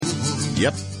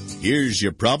Yep, here's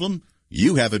your problem.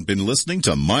 You haven't been listening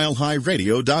to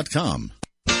milehighradio.com.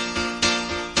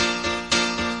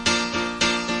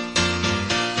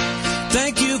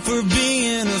 Thank you for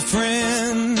being a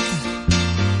friend.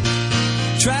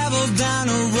 Travel down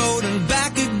a road and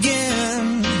back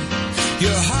again.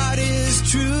 Your heart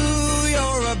is true.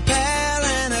 You're a pal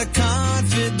and a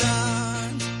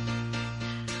confidant.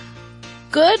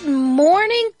 Good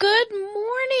morning. Good morning.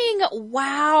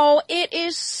 Wow, it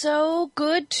is so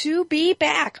good to be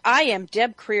back. I am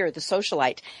Deb Krier, the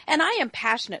socialite, and I am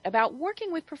passionate about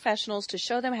working with professionals to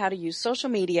show them how to use social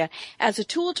media as a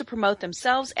tool to promote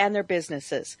themselves and their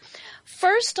businesses.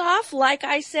 First off, like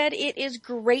I said, it is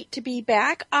great to be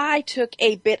back. I took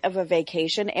a bit of a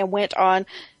vacation and went on,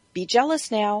 be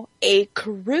jealous now, a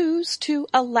cruise to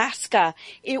Alaska.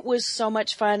 It was so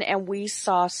much fun, and we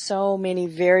saw so many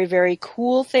very, very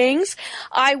cool things.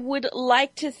 I would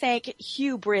like to thank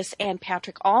Hugh Briss and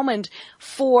Patrick Almond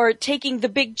for taking the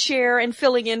big chair and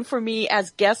filling in for me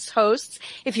as guest hosts.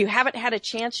 If you haven't had a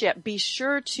chance yet, be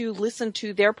sure to listen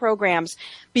to their programs,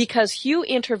 because Hugh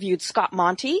interviewed Scott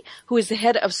Monty, who is the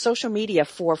head of social media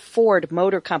for Ford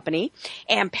Motor Company,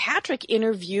 and Patrick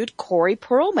interviewed Corey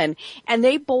Perlman, and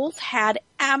they both had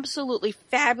absolutely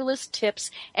fabulous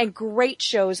tips and great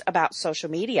shows about social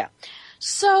media.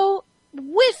 So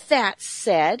with that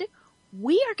said,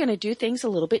 we are going to do things a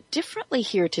little bit differently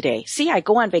here today. See, I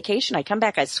go on vacation, I come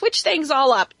back, I switch things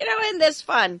all up, isn't this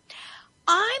fun?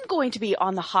 I'm going to be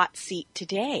on the hot seat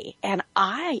today, and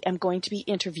I am going to be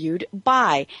interviewed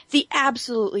by the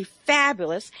absolutely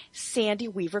fabulous Sandy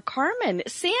Weaver Carman.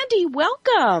 Sandy,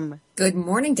 welcome. Good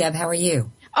morning, Deb. How are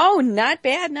you? Oh, not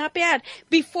bad, not bad.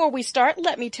 Before we start,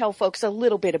 let me tell folks a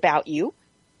little bit about you.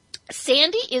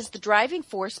 Sandy is the driving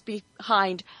force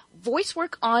behind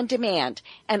VoiceWork On Demand,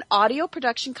 an audio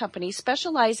production company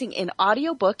specializing in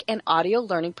audiobook and audio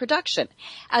learning production.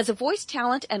 As a voice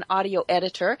talent and audio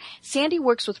editor, Sandy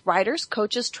works with writers,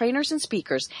 coaches, trainers, and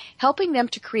speakers, helping them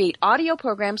to create audio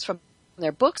programs from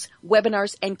their books,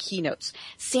 webinars, and keynotes.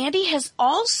 Sandy has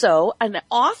also an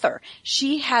author.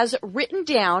 She has written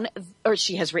the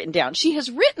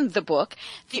book,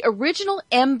 The Original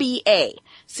MBA,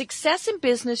 Success in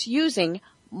Business Using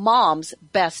Mom's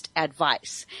Best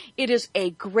Advice. It is a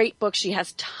great book. She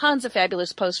has tons of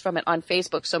fabulous posts from it on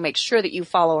Facebook, so make sure that you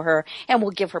follow her, and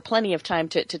we'll give her plenty of time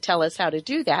to tell us how to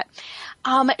do that.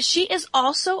 She is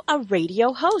also a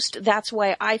radio host. That's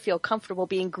why I feel comfortable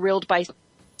being grilled by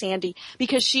Sandy,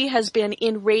 because she has been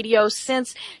in radio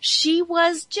since she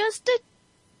was just a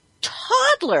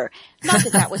toddler. Not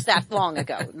that was that long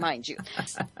ago, mind you.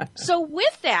 So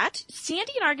with that,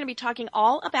 Sandy and I are going to be talking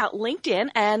all about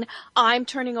LinkedIn, and I'm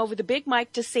turning over the big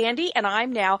mic to Sandy, and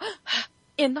I'm now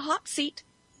in the hot seat.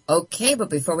 Okay,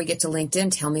 but before we get to LinkedIn,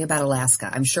 tell me about Alaska.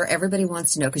 I'm sure everybody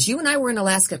wants to know, because you and I were in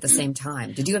Alaska at the same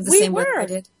time. Did you have the same weather I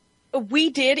did? We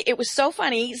did. It was so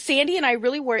funny. Sandy and I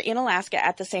really were in Alaska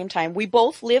at the same time. We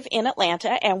both live in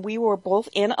Atlanta, and we were both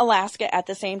in Alaska at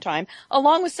the same time,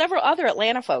 along with several other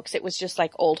Atlanta folks. It was just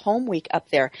like old home week up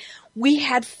there. We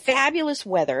had fabulous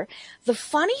weather. The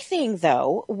funny thing,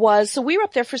 though, was, so we were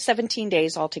up there for 17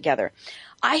 days altogether.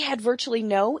 I had virtually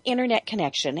no internet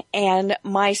connection, and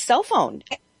my cell phone,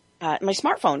 my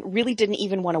smartphone, really didn't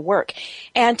even want to work.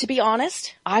 And to be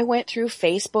honest, I went through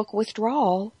Facebook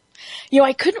withdrawal.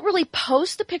 I couldn't really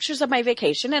post the pictures of my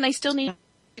vacation, and I still need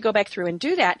to go back through and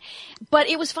do that. But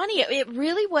it was funny. It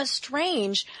really was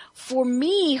strange for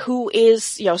me, who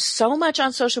is, so much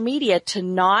on social media, to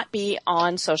not be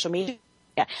on social media.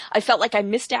 I felt like I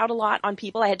missed out a lot on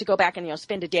people. I had to go back and,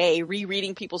 spend a day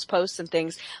rereading people's posts and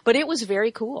things. But it was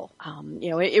very cool.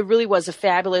 It really was a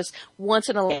fabulous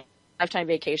once-in-a-lifetime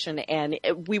vacation, and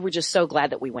we were just so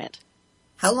glad that we went.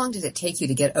 How long did it take you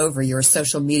to get over your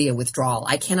social media withdrawal?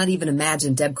 I cannot even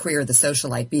imagine Deb Krier, the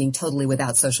socialite, being totally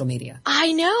without social media.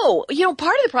 I know.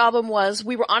 Part of the problem was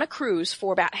we were on a cruise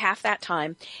for about half that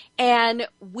time, and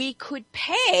we could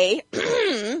pay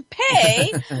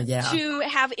yeah. to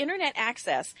have internet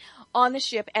access on the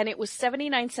ship, and it was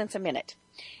 79 cents a minute.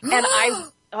 And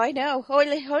I know.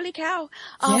 Holy cow.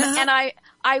 Yeah. And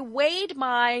I weighed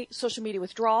my social media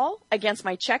withdrawal against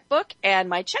my checkbook, and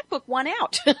my checkbook won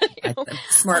out.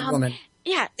 Smart woman.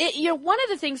 Yeah. One of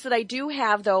the things that I do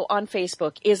have, though, on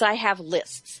Facebook is I have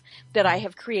lists that I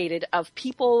have created of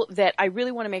people that I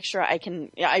really want to make sure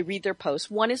I read their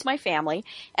posts. One is my family,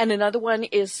 and another one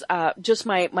is just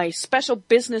my special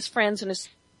business friends and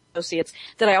associates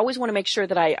that I always want to make sure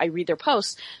that I read their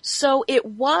posts. So it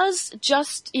was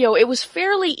just, it was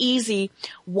fairly easy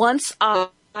once I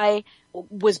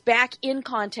was back in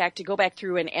contact to go back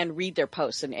through and read their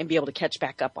posts and be able to catch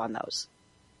back up on those.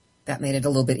 That made it a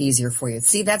little bit easier for you.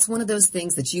 See, that's one of those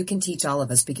things that you can teach all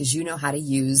of us because you know how to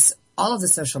use all of the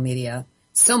social media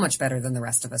so much better than the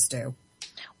rest of us do.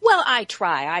 Well, I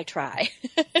try.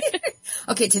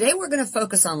 Okay, today we're going to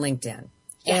focus on LinkedIn.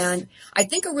 Yes. And I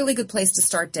think a really good place to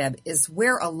start, Deb, is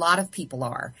where a lot of people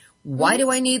are. Why do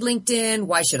I need LinkedIn?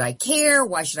 Why should I care?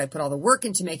 Why should I put all the work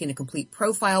into making a complete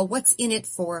profile? What's in it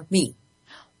for me?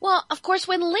 Well, of course,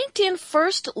 when LinkedIn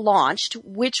first launched,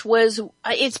 which was,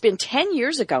 it's been 10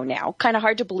 years ago now, kind of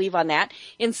hard to believe on that.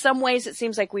 In some ways, it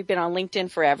seems like we've been on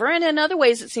LinkedIn forever. And in other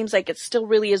ways, it seems like it still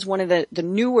really is one of the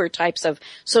newer types of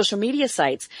social media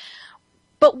sites.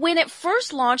 But when it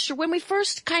first launched, or when we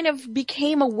first kind of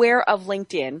became aware of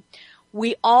LinkedIn,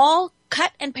 we all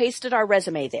cut and pasted our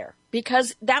resume there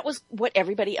because that was what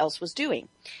everybody else was doing.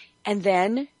 And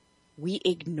then we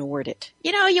ignored it.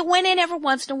 You went in every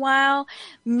once in a while.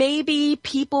 Maybe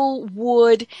people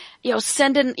would, you'd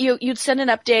send an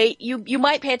update. You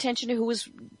might pay attention to who was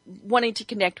wanting to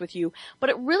connect with you, but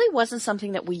it really wasn't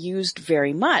something that we used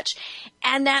very much.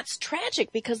 And that's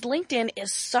tragic because LinkedIn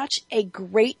is such a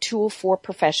great tool for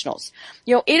professionals.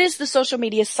 It is the social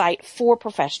media site for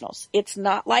professionals. It's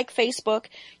not like Facebook.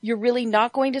 You're really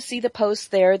not going to see the posts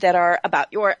there that are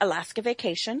about your Alaska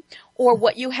vacation or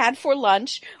what you had for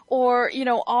lunch or,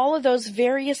 all of those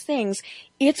various things.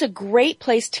 It's a great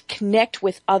place to connect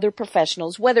with other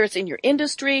professionals, whether it's in your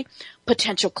industry,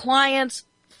 potential clients,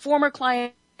 former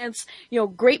clients,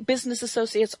 great business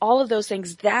associates, all of those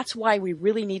things. That's why we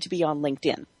really need to be on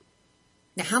LinkedIn.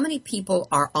 Now, how many people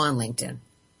are on LinkedIn?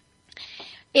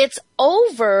 It's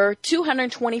over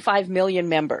 225 million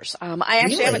members.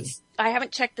 Really? I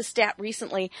haven't checked the stat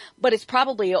recently, but it's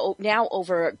probably now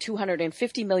over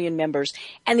 250 million members.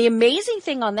 And the amazing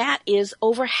thing on that is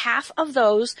over half of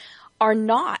those are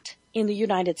not in the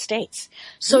United States.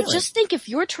 So Really? Just think if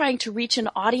you're trying to reach an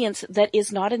audience that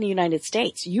is not in the United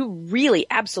States, you really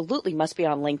absolutely must be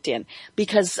on LinkedIn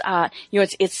because,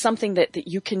 it's something that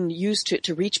you can use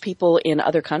to reach people in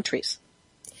other countries.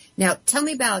 Now, tell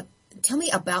me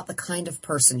about the kind of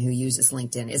person who uses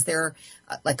LinkedIn. Is there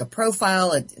like a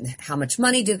profile? How much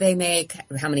money do they make?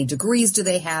 How many degrees do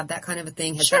they have? That kind of a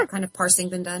thing. Has Sure. that kind of parsing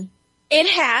been done? It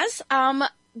has.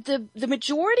 The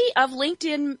majority of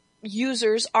LinkedIn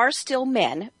users are still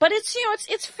men, but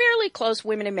it's fairly close,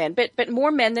 women and men, but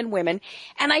more men than women.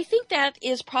 And I think that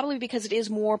is probably because it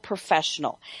is more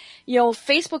professional.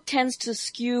 Facebook tends to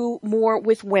skew more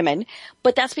with women,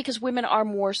 but that's because women are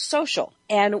more social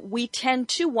and we tend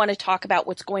to want to talk about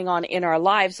what's going on in our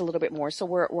lives a little bit more. So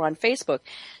we're on Facebook.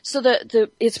 So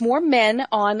it's more men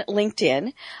on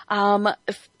LinkedIn.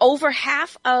 Over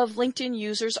half of LinkedIn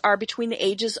users are between the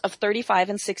ages of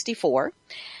 35 and 64.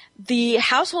 The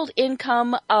household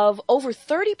income of over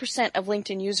 30% of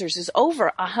LinkedIn users is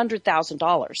over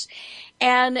 $100,000.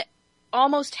 And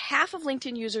almost half of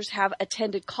LinkedIn users have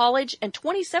attended college and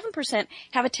 27%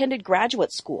 have attended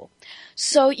graduate school.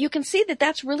 So you can see that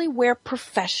that's really where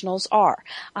professionals are.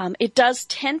 It does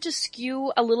tend to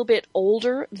skew a little bit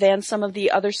older than some of the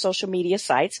other social media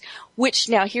sites, which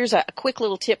now here's a quick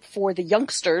little tip for the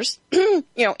youngsters,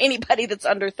 anybody that's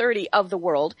under 30 of the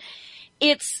world.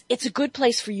 It's a good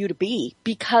place for you to be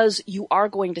because you are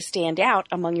going to stand out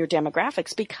among your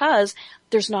demographics because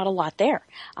there's not a lot there.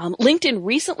 LinkedIn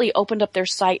recently opened up their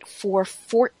site for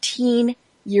 14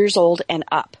 years old and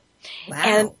up. Wow.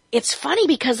 And it's funny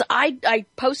because I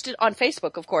posted on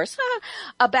Facebook, of course,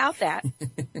 about that,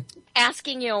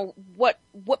 asking,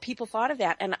 what people thought of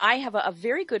that. And I have a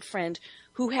very good friend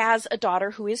who has a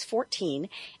daughter who is 14,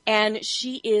 and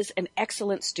she is an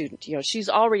excellent student. She's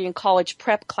already in college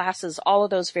prep classes, all of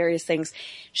those various things.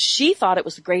 She thought it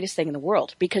was the greatest thing in the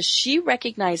world because she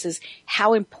recognizes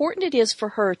how important it is for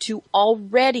her to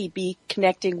already be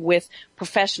connecting with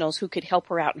professionals who could help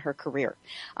her out in her career.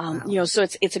 Wow. So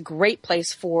it's a great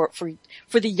place for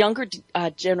the younger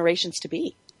generations to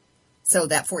be. So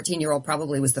that 14-year-old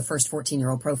probably was the first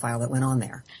 14-year-old profile that went on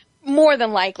there. More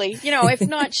than likely, if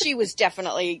not, she was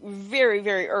definitely very,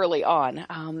 very early on,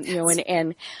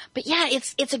 but yeah,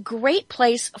 it's a great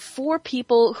place for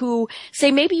people who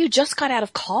say maybe you just got out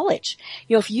of college.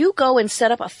 If you go and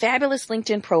set up a fabulous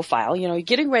LinkedIn profile, you're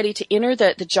getting ready to enter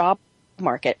the job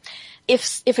market.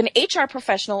 If an HR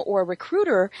professional or a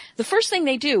recruiter, the first thing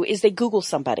they do is they Google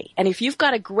somebody. And if you've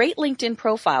got a great LinkedIn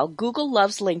profile, Google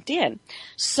loves LinkedIn.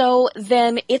 So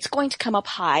then it's going to come up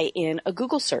high in a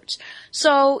Google search.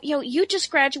 So, you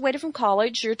just graduated from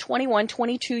college. You're 21,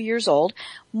 22 years old.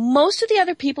 Most of the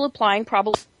other people applying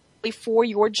probably for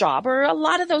your job are a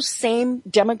lot of those same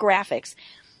demographics.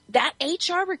 That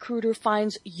HR recruiter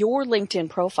finds your LinkedIn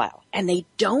profile and they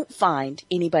don't find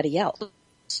anybody else.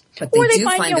 But they do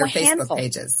find their Facebook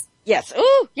pages. Yes.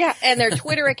 Ooh, yeah. And their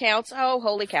Twitter accounts. Oh,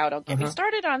 holy cow. Don't get me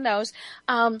started on those.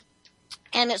 And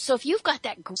so if you've got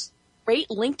that great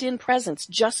LinkedIn presence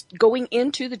just going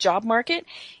into the job market,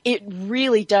 it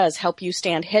really does help you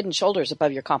stand head and shoulders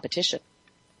above your competition.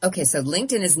 Okay, so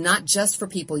LinkedIn is not just for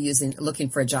people looking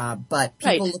for a job, but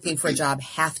people looking for a job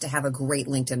have to have a great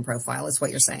LinkedIn profile, is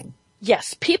what you're saying.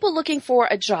 Yes, people looking for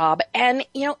a job, and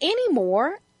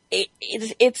anymore,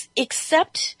 it's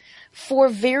except for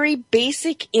very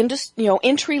basic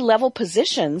entry level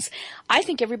positions. I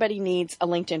think everybody needs a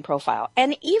LinkedIn profile,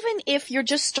 and even if you're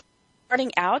just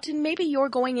starting out and maybe you're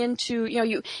going into,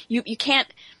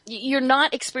 you're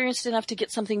not experienced enough to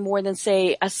get something more than,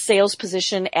 say, a sales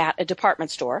position at a department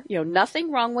store,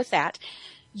 nothing wrong with that.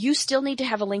 You still need to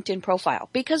have a LinkedIn profile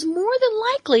because more than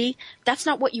likely that's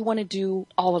not what you want to do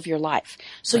all of your life.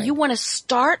 So you want to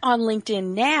start on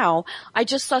LinkedIn now. I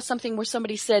just saw something where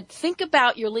somebody said, think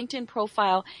about your LinkedIn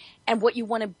profile and what you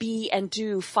want to be and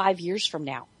do 5 years from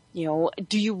now.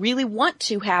 Do you really want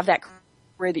to have that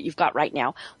career that you've got right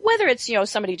now, whether it's,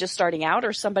 somebody just starting out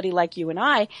or somebody like you and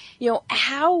I,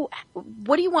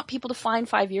 what do you want people to find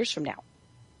 5 years from now?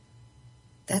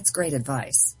 That's great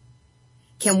advice.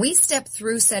 Can we step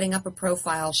through setting up a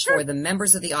profile for the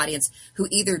members of the audience who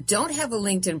either don't have a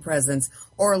LinkedIn presence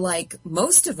or, like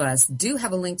most of us, do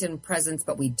have a LinkedIn presence,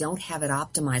 but we don't have it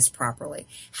optimized properly?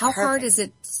 How hard is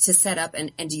it to set up,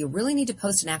 and do you really need to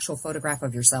post an actual photograph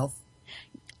of yourself?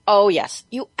 Oh, yes.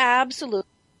 You absolutely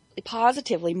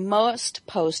positively must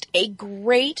post a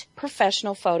great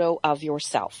professional photo of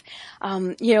yourself. And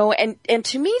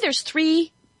to me, there's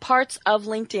 3 parts of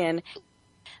LinkedIn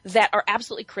that are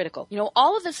absolutely critical.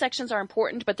 All of the sections are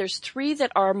important, but there's 3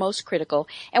 that are most critical.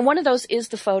 And one of those is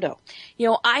the photo.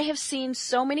 I have seen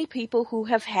so many people who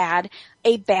have had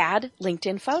a bad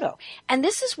LinkedIn photo. And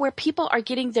this is where people are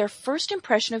getting their first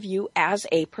impression of you as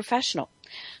a professional.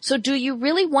 So do you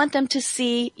really want them to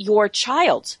see your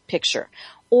child's picture?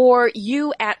 Or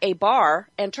you at a bar,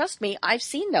 and trust me, I've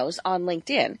seen those on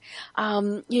LinkedIn.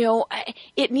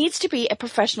 It needs to be a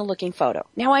professional looking photo.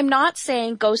 Now, I'm not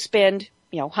saying go spend,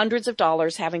 hundreds of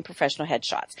dollars having professional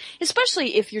headshots,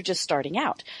 especially if you're just starting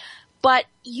out. But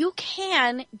you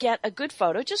can get a good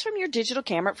photo just from your digital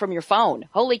camera, from your phone.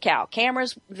 Holy cow.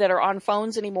 Cameras that are on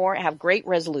phones anymore have great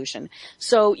resolution.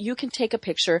 So you can take a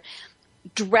picture,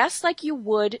 dress like you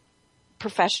would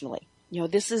professionally.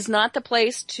 This is not the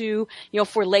place to,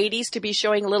 for ladies to be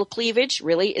showing a little cleavage.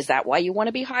 Really? Is that why you want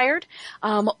to be hired?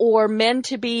 Or men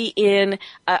to be in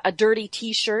a dirty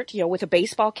t-shirt, with a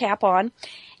baseball cap on.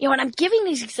 And I'm giving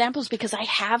these examples because I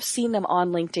have seen them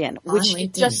on LinkedIn,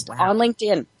 on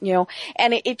LinkedIn,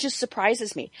 and it just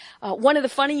surprises me. One of the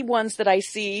funny ones that I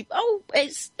see,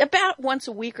 it's about once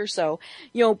a week or so,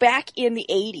 back in the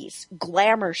 80s,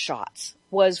 glamour shots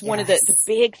was one of the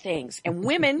big things. And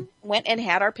women went and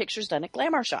had our pictures done at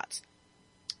glamour shots.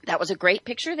 That was a great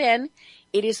picture then.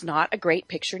 It is not a great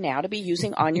picture now to be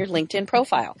using on your LinkedIn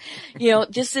profile.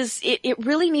 It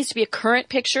really needs to be a current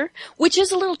picture, which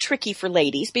is a little tricky for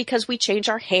ladies because we change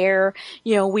our hair,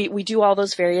 we do all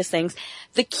those various things.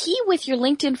 The key with your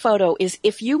LinkedIn photo is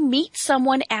if you meet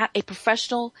someone at a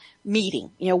professional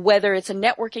meeting, whether it's a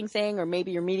networking thing or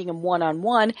maybe you're meeting them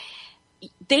one-on-one,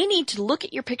 they need to look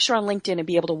at your picture on LinkedIn and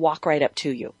be able to walk right up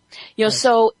to you.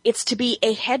 So it's to be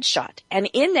a headshot. And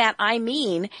in that, I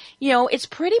mean, it's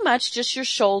pretty much just your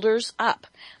shoulders up.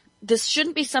 This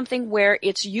shouldn't be something where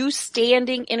it's you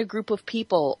standing in a group of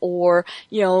people or,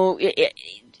 you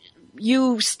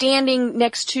standing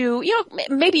next to,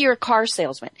 maybe you're a car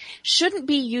salesman. Shouldn't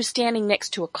be you standing next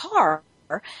to a car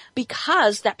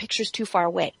because that picture's too far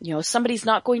away. Somebody's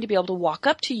not going to be able to walk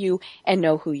up to you and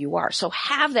know who you are. So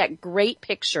have that great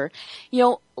picture.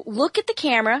 Look at the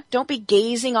camera. Don't be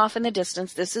gazing off in the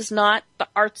distance. This is not the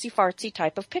artsy-fartsy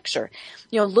type of picture.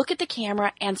 Look at the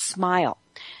camera and smile.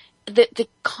 The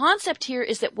concept here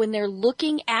is that when they're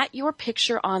looking at your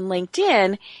picture on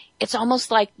LinkedIn, it's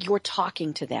almost like you're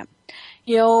talking to them.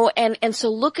 And so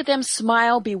look at them,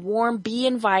 smile, be warm, be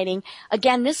inviting.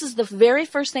 Again, this is the very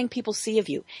first thing people see of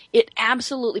you. It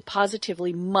absolutely,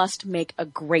 positively must make a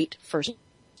great first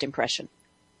impression.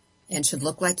 And should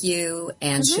look like you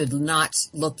and should not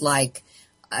look like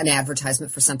an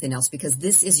advertisement for something else because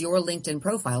this is your LinkedIn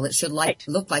profile. It should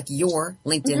look like your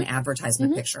LinkedIn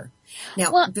advertisement picture.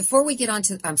 Now, before we get on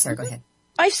to, I'm sorry, go ahead.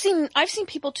 I've seen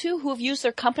people too who have used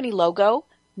their company logo.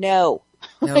 No.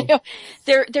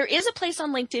 There is a place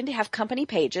on LinkedIn to have company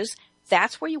pages.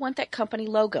 That's where you want that company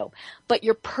logo. But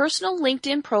your personal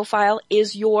LinkedIn profile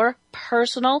is your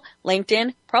personal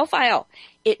LinkedIn profile.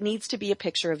 It needs to be a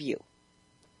picture of you.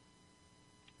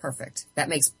 Perfect. That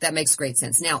makes great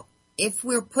sense. Now, if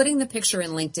we're putting the picture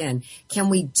in LinkedIn, can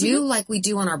we do like we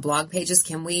do on our blog pages?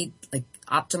 Can we like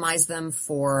optimize them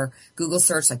for Google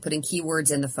search, like putting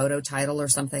keywords in the photo title or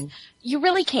something? You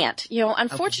really can't.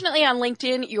 Unfortunately on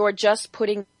LinkedIn, you're just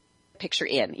putting picture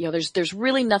in. There's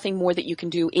really nothing more that you can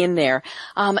do in there.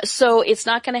 So it's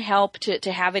not going to help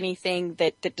to have anything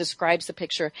that describes the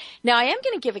picture. Now, I am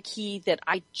going to give a key that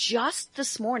I just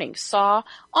this morning saw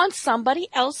on somebody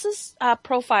else's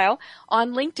profile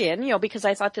on LinkedIn, because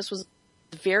I thought this was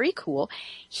very cool.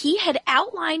 He had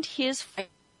outlined his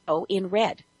photo in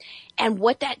red. And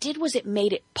what that did was it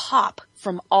made it pop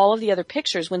from all of the other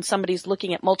pictures when somebody's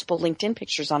looking at multiple LinkedIn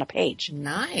pictures on a page.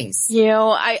 Nice.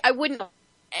 I wouldn't.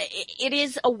 It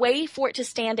is a way for it to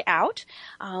stand out.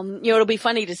 It'll be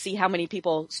funny to see how many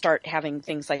people start having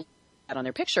things like that on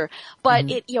their picture. But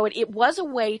it was a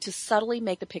way to subtly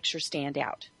make the picture stand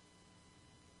out.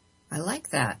 I like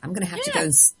that. I'm going to have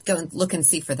to go and look and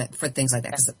see for things like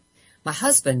that. 'Cause my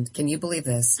husband, can you believe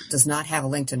this, does not have a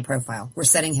LinkedIn profile. We're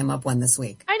setting him up one this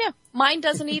week. I know. Mine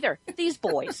doesn't either. These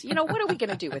boys, what are we going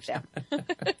to do with them?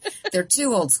 They're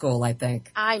too old school, I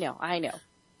think. I know.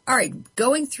 All right,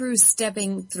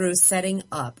 stepping through setting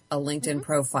up a LinkedIn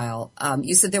profile,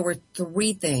 you said there were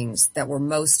 3 things that were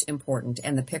most important,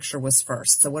 and the picture was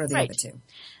first. So what are the other 2?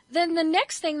 Then the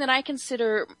next thing that I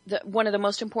consider one of the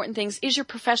most important things is your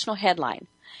professional headline.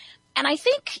 And I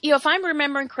think, if I'm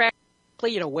remembering correctly,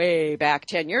 way back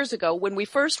 10 years ago, when we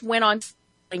first went on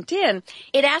LinkedIn,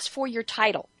 it asked for your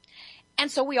title. And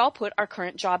so we all put our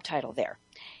current job title there.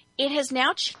 It has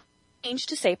now changed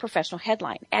to say professional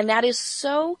headline. And that is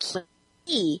so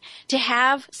key to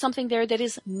have something there that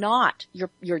is not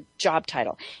your job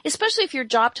title, especially if your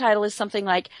job title is something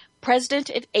like president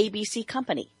at ABC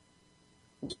company.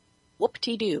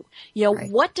 Whoop-de-doo. Right.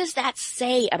 What does that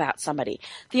say about somebody?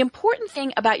 The important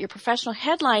thing about your professional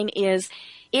headline is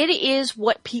it is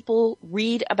what people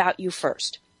read about you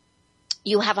first.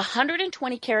 You have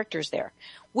 120 characters there,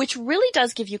 which really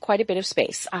does give you quite a bit of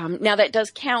space. Now that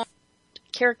does count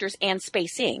characters and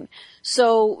spacing.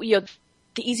 So,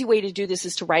 the easy way to do this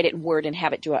is to write it in Word and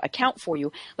have it do a count for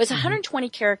you. But it's 120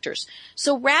 characters.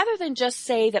 So rather than just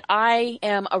say that I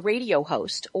am a radio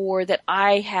host or that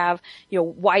I have,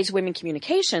 Wise Women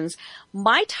Communications,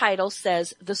 my title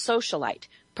says The Socialite,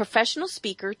 professional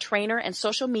speaker, trainer, and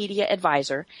social media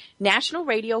advisor, national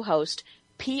radio host,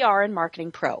 PR and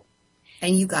marketing pro.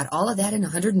 And you got all of that in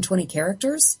 120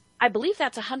 characters? I believe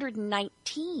that's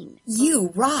 119.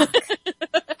 You rock.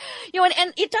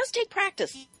 And it does take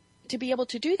practice to be able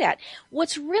to do that.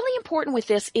 What's really important with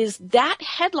this is that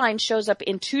headline shows up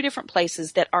in 2 different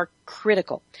places that are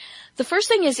critical. The first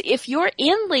thing is if you're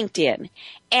in LinkedIn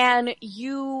and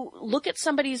you look at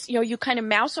somebody's, you kind of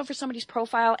mouse over somebody's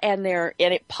profile and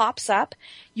it pops up,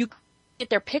 you get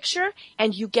their picture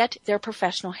and you get their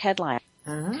professional headline.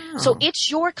 Oh. So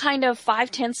it's your kind of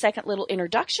 5-10 second little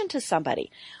introduction to somebody.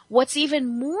 What's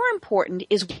even more important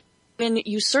is when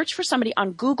you search for somebody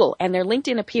on Google and their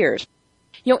LinkedIn appears,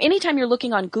 anytime you're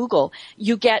looking on Google,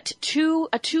 you get a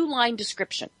 2-line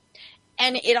description.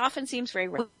 And it often seems very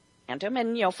random.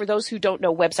 And, for those who don't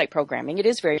know website programming, it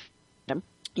is very random,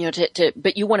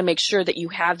 but you want to make sure that you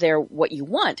have there what you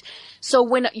want. So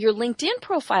when your LinkedIn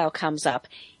profile comes up,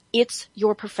 it's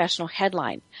your professional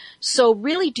headline. So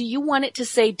really, do you want it to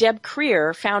say Deb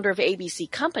Krier, founder of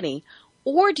ABC Company,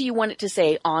 or do you want it to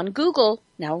say on Google,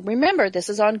 now remember, this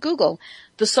is on Google,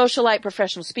 the socialite,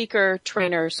 professional speaker,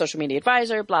 trainer, social media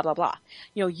advisor, blah, blah, blah.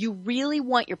 You really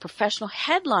want your professional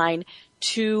headline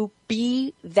to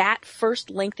be that first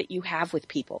link that you have with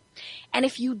people. And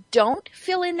if you don't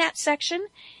fill in that section,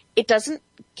 it doesn't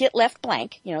get left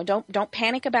blank. Don't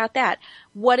panic about that.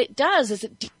 What it does is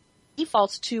it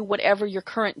defaults to whatever your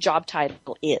current job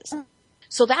title is.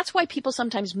 So that's why people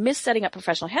sometimes miss setting up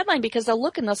professional headline, because they'll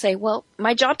look and they'll say, well,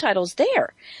 my job title's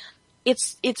there.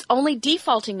 It's only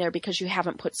defaulting there because you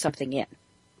haven't put something in.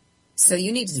 So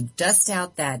you need to dust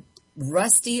out that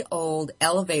rusty old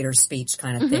elevator speech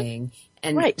kind of thing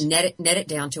and net it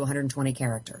down to 120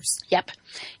 characters. Yep.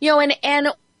 And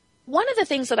one of the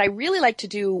things that I really like to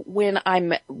do when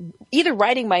I'm either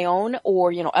writing my own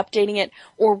or, updating it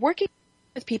or working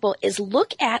with people is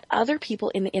look at other people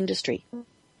in the industry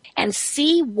and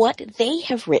see what they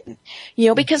have written,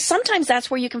 because sometimes that's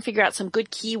where you can figure out some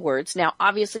good keywords. Now,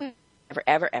 obviously,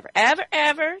 ever,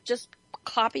 just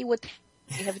copy what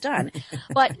they have done,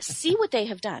 but see what they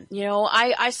have done.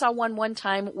 I saw one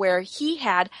time where he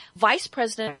had vice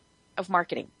president of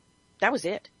marketing. That was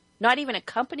it. Not even a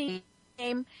company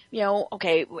name, no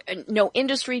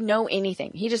industry, no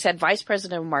anything. He just had vice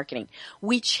president of marketing.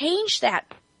 We changed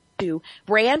that to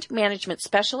brand management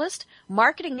specialist,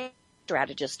 marketing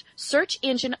strategist, search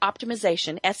engine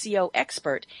optimization, SEO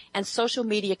expert, and social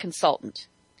media consultant.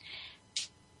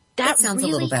 That sounds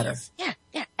really a little better.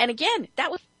 Yeah. And again,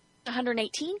 that was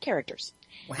 118 characters.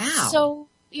 Wow. So,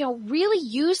 really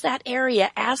use that area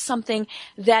as something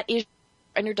that is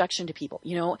introduction to people.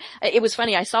 It was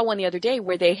funny. I saw one the other day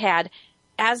where they had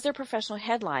as their professional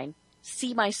headline,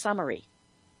 "See my summary."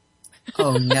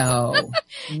 Oh, no.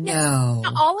 No.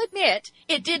 Now, I'll admit,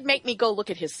 it did make me go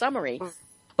look at his summary,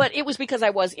 but it was because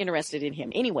I was interested in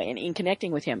him anyway and in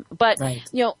connecting with him. But, right.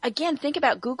 Again, think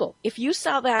about Google. If you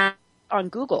saw that on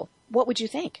Google, what would you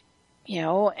think?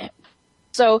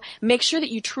 So make sure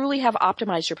that you truly have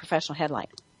optimized your professional headline.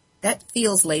 That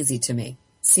feels lazy to me.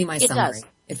 See my summary. Does.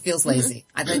 It feels lazy.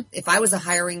 If I was a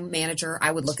hiring manager,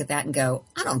 I would look at that and go,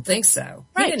 I don't think so.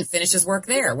 Right. He didn't finish his work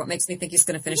there. What makes me think he's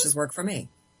going to finish his work for me?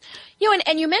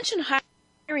 And you mentioned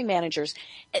hiring managers.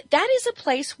 That is a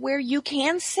place where you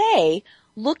can say,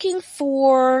 looking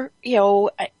for,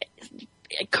 a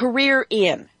career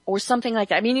in or something like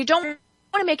that. I mean, you don't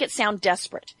want to make it sound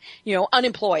desperate.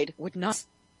 Unemployed would not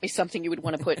be something you would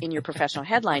want to put in your professional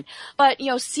headline. But,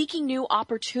 seeking new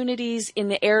opportunities in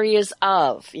the areas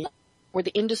of, or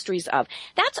the industries of,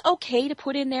 that's okay to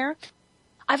put in there.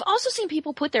 I've also seen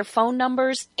people put their phone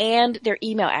numbers and their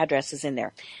email addresses in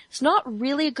there. It's not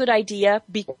really a good idea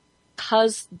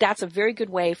because that's a very good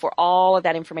way for all of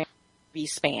that information to be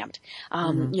spammed.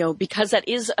 Because that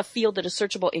is a field that is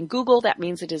searchable in Google, that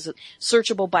means it is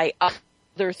searchable by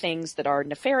other things that are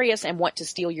nefarious and want to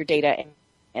steal your data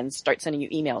and start sending you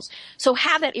emails. So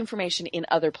have that information in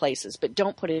other places, but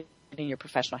don't put it in your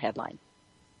professional headline.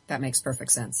 That makes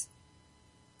perfect sense.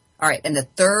 All right. And the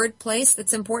third place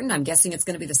that's important, I'm guessing it's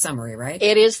going to be the summary, right?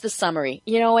 It is the summary,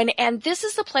 and this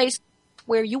is the place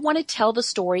where you want to tell the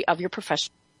story of your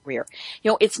professional career.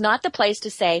 It's not the place to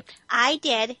say, I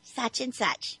did such and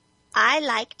such. I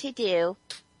like to do,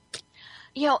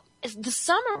 the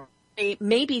summary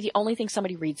may be the only thing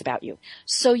somebody reads about you.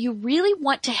 So you really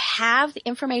want to have the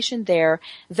information there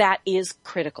that is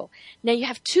critical. Now you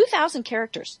have 2,000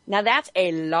 characters. Now that's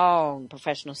a long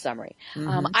professional summary.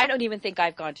 I don't even think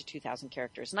I've gone to 2,000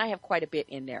 characters, and I have quite a bit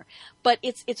in there. But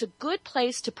it's a good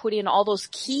place to put in all those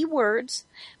keywords,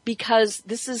 because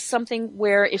this is something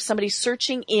where if somebody's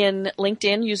searching in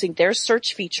LinkedIn using their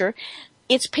search feature,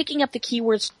 it's picking up the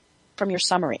keywords from your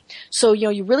summary. So,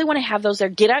 you really want to have those there.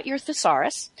 Get out your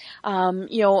thesaurus,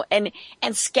 and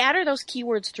scatter those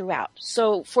keywords throughout.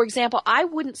 So, for example, I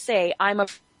wouldn't say I'm a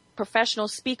professional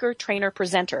speaker, trainer,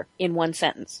 presenter in one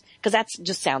sentence, because that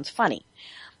just sounds funny.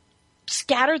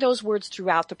 Scatter those words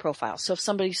throughout the profile. So if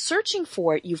somebody's searching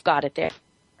for it, you've got it there.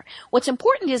 What's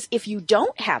important is if you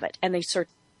don't have it and they search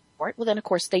for it, well, then of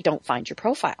course they don't find your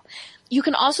profile. You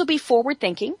can also be forward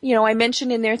thinking. I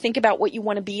mentioned in there, think about what you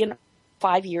want to be in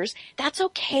 5 years. That's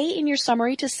okay in your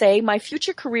summary to say my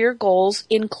future career goals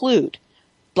include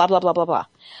blah, blah, blah, blah, blah.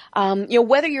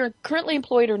 Whether you're currently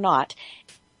employed or not,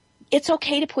 it's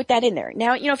okay to put that in there.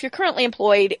 Now, if you're currently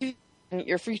employed,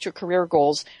 your future career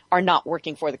goals are not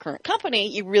working for the current company,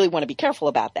 you really want to be careful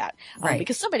about that. Right.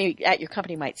 Because somebody at your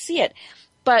company might see it.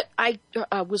 But I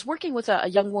was working with a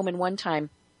young woman one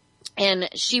time, and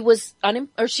she was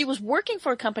working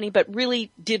for a company, but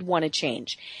really did want to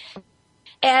change.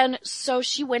 And so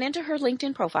she went into her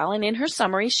LinkedIn profile, and in her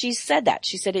summary, she said that.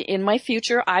 She said, in my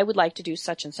future, I would like to do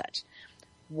such and such.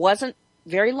 Wasn't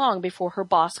very long before her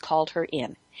boss called her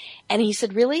in. And he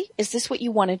said, really? Is this what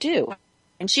you want to do?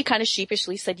 And she kind of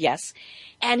sheepishly said yes.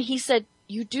 And he said,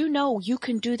 you do know you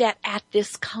can do that at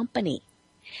this company.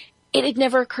 It had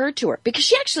never occurred to her because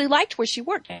she actually liked where she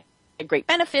worked. Great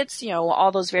benefits,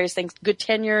 all those various things, good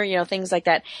tenure, things like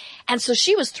that. And so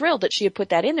she was thrilled that she had put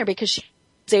that in there because she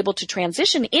was able to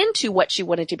transition into what she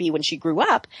wanted to be when she grew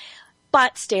up,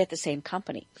 but stay at the same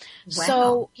company.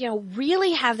 Wow. So,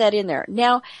 really have that in there.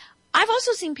 Now, I've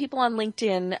also seen people on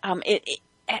LinkedIn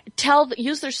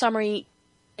use their summary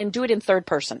and do it in third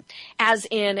person, as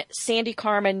in Sandy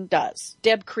Carman does,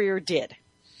 Deb Krier did.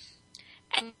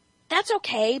 And that's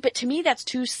okay, but to me that's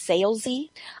too salesy.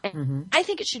 Mm-hmm. I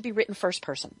think it should be written first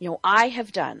person. I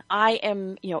have done, I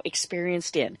am,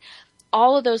 experienced in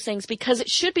all of those things, because it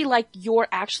should be like you're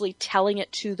actually telling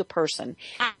it to the person.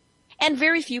 And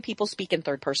very few people speak in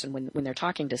third person when they're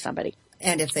talking to somebody.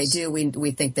 And if they do,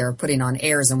 we think they're putting on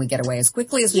airs and we get away as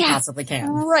quickly as we possibly can.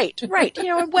 Right.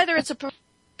 Whether it's a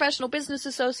professional business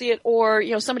associate or,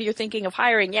 somebody you're thinking of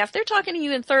hiring. Yeah, if they're talking to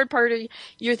you in third party,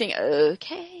 you're thinking,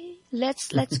 okay, let's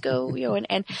go,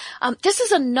 and this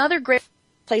is another great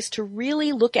place to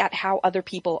really look at how other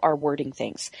people are wording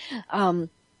things.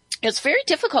 It's very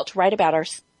difficult to write about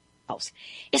ourselves,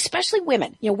 especially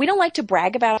women. We don't like to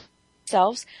brag about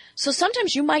themselves. So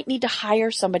sometimes you might need to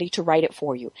hire somebody to write it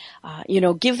for you.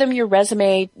 Give them your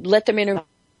resume, let them interview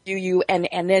you,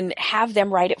 and then have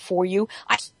them write it for you.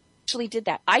 I actually did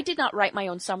that. I did not write my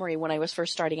own summary when I was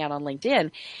first starting out on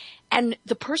LinkedIn. And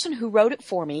the person who wrote it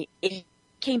for me, it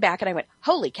came back and I went,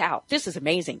 holy cow, this is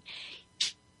amazing.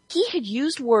 He had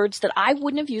used words that I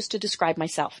wouldn't have used to describe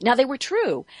myself. Now, they were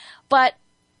true, but,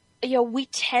 we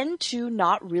tend to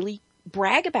not really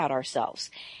brag about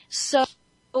ourselves. So,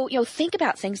 think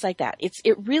about things like that.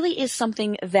 It really is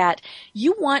something that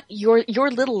you want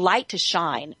your little light to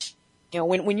shine.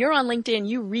 When you're on LinkedIn,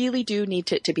 you really do need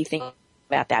to be thinking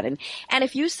about that. And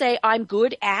if you say I'm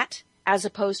good at, as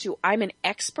opposed to I'm an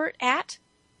expert at,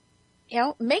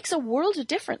 makes a world of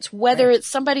difference. Whether Right. it's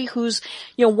somebody who's,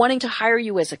 wanting to hire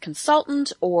you as a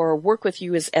consultant or work with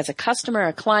you as a customer,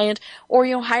 a client, or,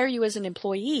 hire you as an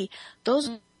employee, those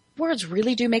words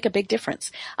really do make a big difference.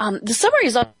 The summary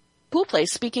is a cool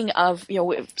place. Speaking of,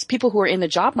 people who are in the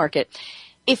job market,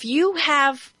 if you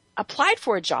have applied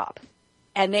for a job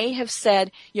and they have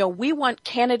said, we want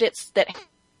candidates that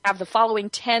have the following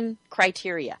 10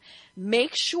 criteria.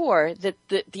 Make sure that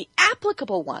the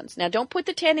applicable ones, now don't put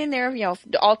the 10 in there,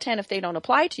 all 10 if they don't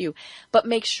apply to you, but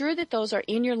make sure that those are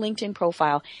in your LinkedIn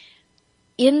profile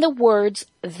in the words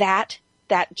that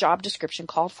job description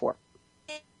called for.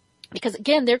 Because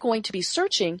again, they're going to be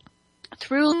searching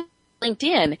through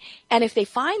LinkedIn, and if they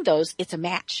find those, it's a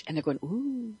match. And they're going,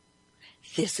 ooh,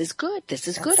 this is good. This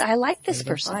is good. I like this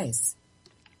person. Advice.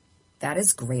 That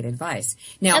is great advice.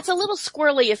 Now, that's a little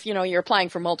squirrely if, you're applying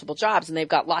for multiple jobs and they've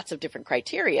got lots of different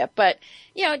criteria. But,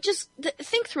 just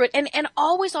think through it and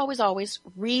always, always, always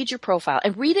read your profile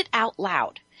and read it out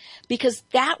loud, because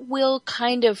that will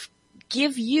kind of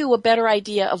give you a better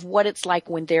idea of what it's like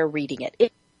when they're reading it.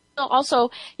 It will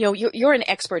also, you're an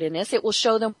expert in this. It will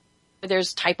show them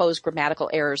there's typos, grammatical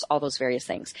errors, all those various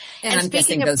things. and I'm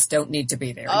guessing those don't need to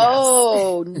be there.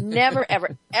 Oh, never,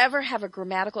 ever, ever have a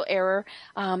grammatical error.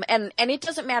 And it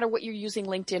doesn't matter what you're using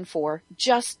LinkedIn for.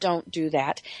 Just don't do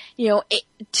that.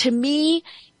 To me,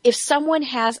 if someone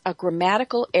has a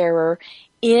grammatical error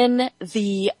in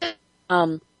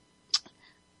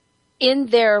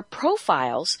their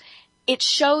profiles, it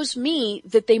shows me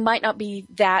that they might not be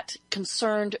that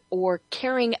concerned or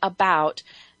caring about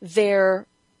their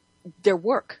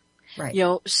work. Right.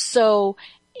 So,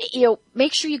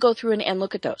 make sure you go through and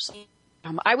look at those.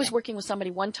 I was working with somebody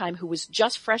one time who was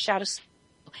just fresh out of school.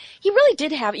 He really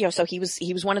did have, so he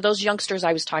was one of those youngsters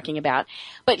I was talking about,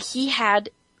 but he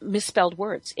had misspelled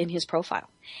words in his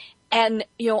profile. And,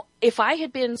 if I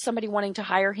had been somebody wanting to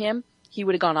hire him, he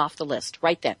would have gone off the list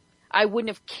right then. I wouldn't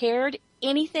have cared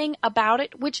anything about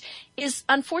it, which is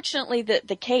unfortunately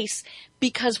the case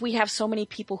because we have so many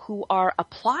people who are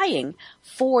applying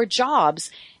for jobs.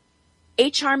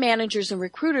 HR managers and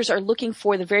recruiters are looking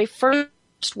for the very first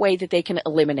way that they can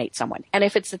eliminate someone. And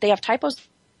if it's that they have typos in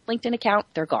their LinkedIn account,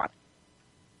 they're gone.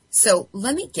 So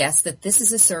let me guess that this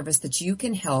is a service that you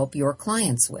can help your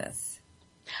clients with.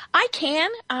 I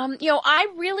can. I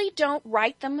really don't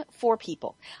write them for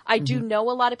people. I do know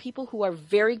a lot of people who are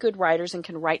very good writers and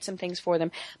can write some things for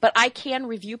them, but I can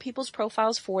review people's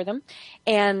profiles for them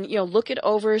and, look it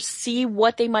over, see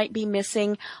what they might be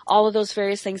missing, all of those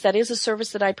various things. That is a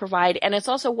service that I provide. And it's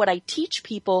also what I teach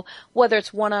people, whether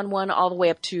it's one-on-one all the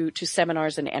way up to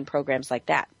seminars and programs like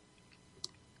that.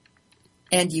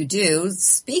 And you do,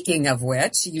 speaking of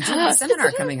which, you do have a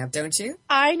seminar coming up, don't you?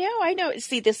 I know.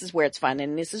 See, this is where it's fun,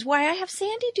 and this is why I have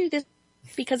Sandy do this,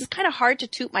 because it's kind of hard to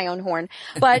toot my own horn.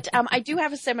 But I do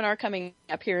have a seminar coming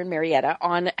up here in Marietta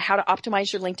on how to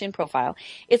optimize your LinkedIn profile.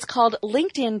 It's called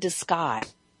LinkedIn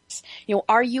Disguise.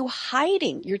 Are you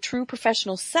hiding your true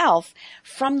professional self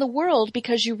from the world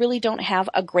because you really don't have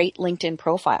a great LinkedIn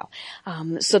profile?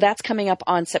 So that's coming up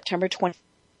on September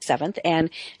 27th,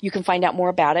 and you can find out more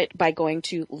about it by going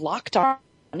to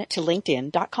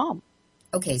LinkedIn.com.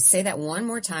 Okay, say that one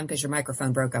more time because your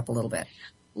microphone broke up a little bit.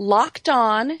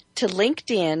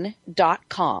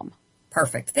 LinkedIn.com.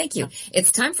 Perfect. Thank you.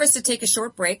 It's time for us to take a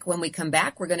short break. When we come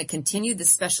back, we're going to continue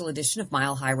this special edition of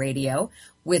Mile High Radio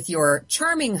with your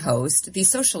charming host, the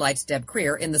socialite Deb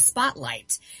Krier, in the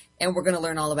spotlight. And we're going to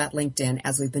learn all about LinkedIn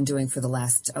as we've been doing for the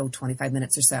last, 25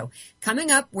 minutes or so. Coming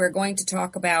up, we're going to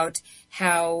talk about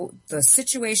how the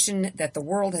situation that the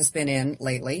world has been in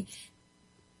lately,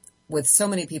 with so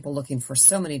many people looking for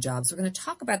so many jobs, we're going to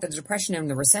talk about the depression and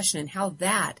the recession and how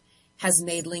that has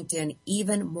made LinkedIn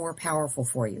even more powerful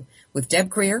for you. With Deb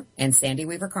Krier and Sandy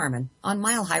Weaver Carman on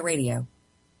Mile High Radio.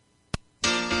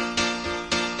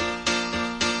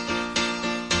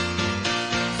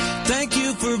 Thank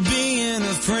you for being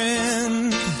a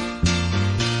friend.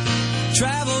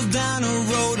 travel down a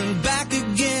road and back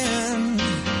again.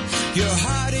 Your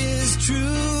heart is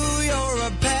true, you're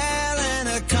a pal and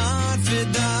a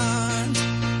confidant.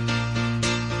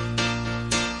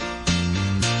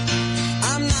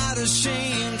 I'm not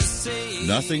ashamed to say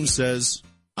Nothing says,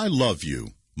 I love you,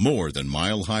 more than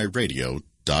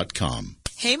MileHighRadio.com.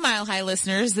 Hey, Mile High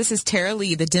listeners, this is Tara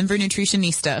Lee, the Denver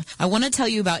Nutritionista. I want to tell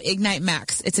you about Ignite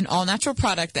Max. It's an all-natural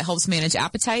product that helps manage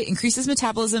appetite, increases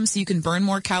metabolism so you can burn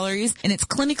more calories, and it's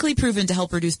clinically proven to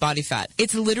help reduce body fat.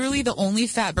 It's literally the only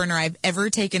fat burner I've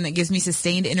ever taken that gives me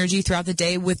sustained energy throughout the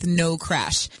day with no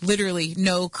crash. Literally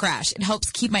no crash. It helps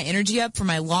keep my energy up for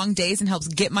my long days and helps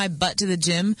get my butt to the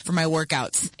gym for my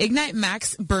workouts. Ignite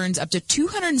Max burns up to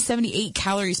 278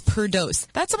 calories per dose.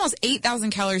 That's almost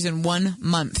 8,000 calories in 1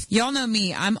 month. Y'all know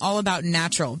me. I'm all about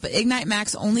natural, but Ignite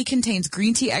Max only contains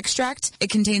green tea extract. It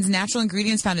contains natural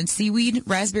ingredients found in seaweed,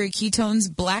 raspberry ketones,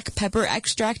 black pepper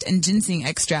extract, and ginseng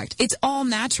extract. It's all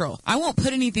natural. I won't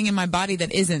put anything in my body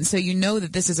that isn't, so you know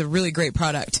that this is a really great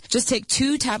product. Just take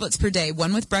 2 tablets per day,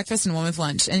 one with breakfast and one with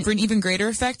lunch. And for an even greater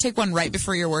effect, take one right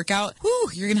before your workout. Whew,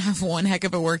 you're going to have one heck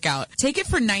of a workout. Take it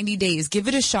for 90 days. Give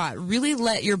it a shot. Really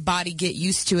let your body get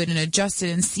used to it and adjust it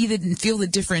and see and feel the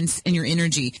difference in your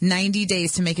energy. 90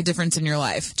 days to make a difference in your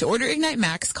life. To order Ignite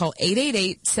Max, call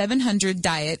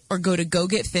 888-700-DIET or go to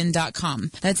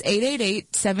GoGetFin.com. That's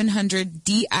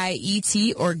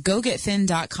 888-700-DIET or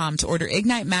GoGetFin.com to order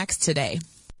Ignite Max today.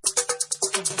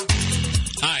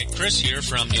 Hi, Chris here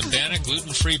from Yambana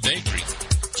Gluten-Free Bakery.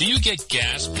 Do you get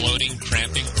gas, bloating,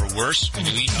 cramping, or worse when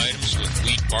you eat items with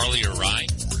wheat, barley, or rye?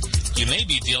 You may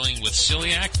be dealing with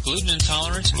celiac, gluten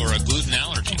intolerance, or a gluten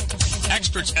allergy.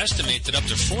 Experts estimate that up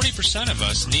to 40% of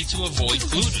us need to avoid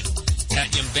gluten. At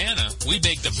Yambana, we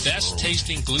bake the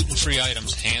best-tasting gluten-free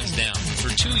items hands down. For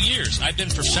 2 years, I've been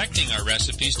perfecting our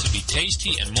recipes to be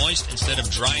tasty and moist instead of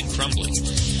dry and crumbly.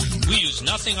 We use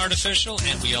nothing artificial,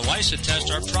 and we ELISA test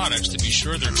our products to be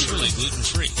sure they're truly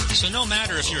gluten-free. So no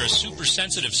matter if you're a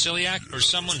super-sensitive celiac or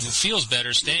someone who feels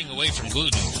better staying away from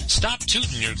gluten, stop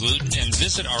tooting your gluten and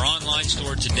visit our online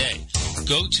store today.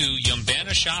 Go to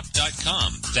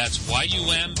YumbanaShop.com. That's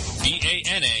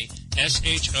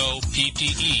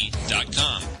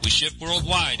YumbanaShoppe.com. We ship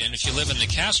worldwide, and if you live in the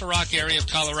Castle Rock area of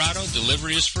Colorado,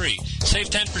 delivery is free. Save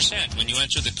 10% when you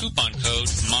enter the coupon code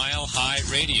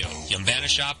MileHighRadio.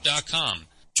 YumbanaShop.com.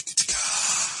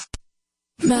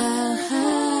 Mile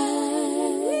High.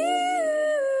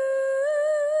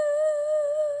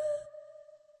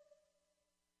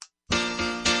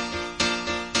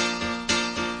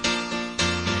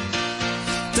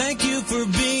 Thank you for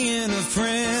being a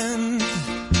friend.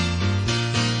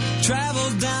 Travel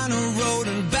down a road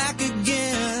and back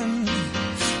again.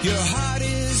 Your heart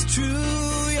is true,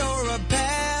 you're a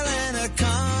pal and a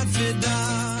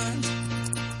confidant.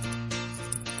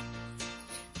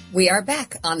 We are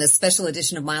back on this special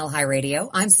edition of Mile High Radio.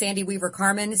 I'm Sandy Weaver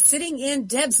Carman, sitting in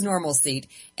Deb's normal seat.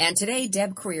 And today,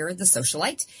 Deb Krier, the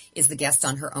socialite, is the guest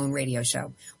on her own radio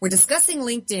show. We're discussing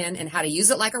LinkedIn and how to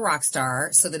use it like a rock star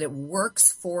so that it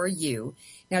works for you.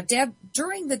 Now, Deb,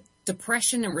 during the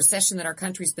depression and recession that our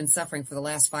country's been suffering for the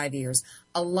last 5 years,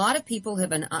 a lot of people have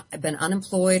been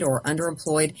unemployed or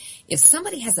underemployed. If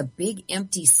somebody has a big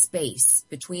empty space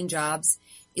between jobs,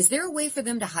 is there a way for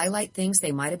them to highlight things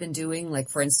they might have been doing, like,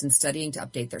 for instance, studying to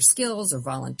update their skills or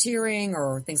volunteering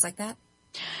or things like that?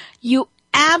 You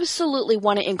absolutely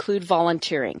want to include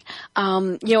volunteering,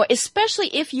 especially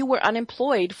if you were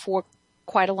unemployed for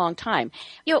quite a long time.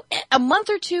 A month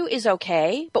or two is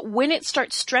okay, but when it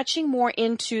starts stretching more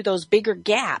into those bigger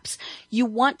gaps, you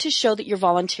want to show that you're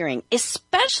volunteering,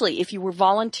 especially if you were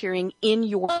volunteering in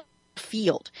your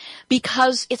field,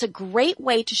 because it's a great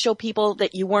way to show people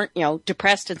that you weren't,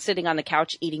 depressed and sitting on the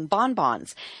couch eating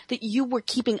bonbons, that you were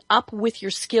keeping up with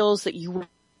your skills, that you were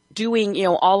doing,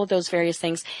 all of those various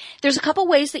things. There's a couple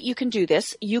ways that you can do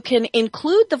this. You can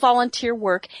include the volunteer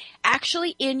work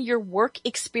actually in your work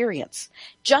experience.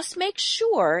 Just make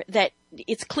sure that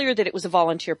it's clear that it was a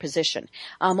volunteer position.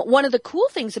 One of the cool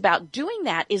things about doing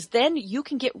that is then you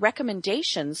can get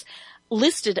recommendations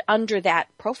listed under that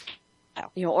profile,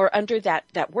 or under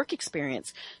that work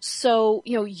experience. So,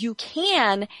 you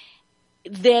can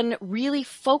then really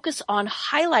focus on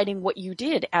highlighting what you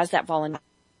did as that volunteer.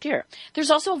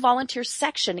 There's also a volunteer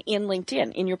section in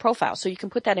LinkedIn in your profile, so you can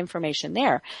put that information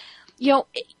there.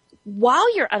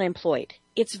 While you're unemployed,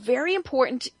 it's very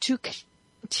important to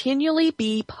continually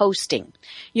be posting.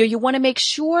 You want to make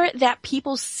sure that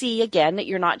people see, again, that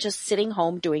you're not just sitting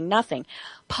home doing nothing.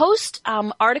 Post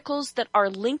articles that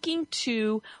are linking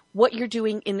to what you're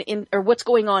doing or what's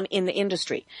going on in the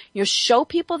industry. Show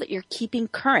people that you're keeping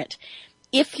current.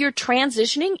 if you're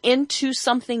transitioning into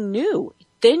something new,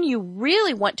 then you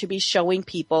really want to be showing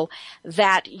people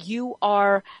that you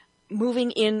are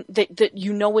moving in, that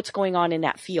you know what's going on in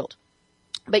that field.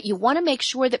 But you want to make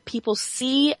sure that people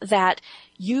see that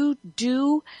you're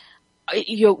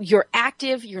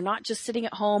active, you're not just sitting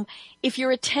at home. If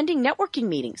you're attending networking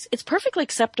meetings, it's perfectly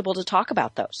acceptable to talk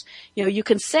about those. You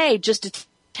can say, just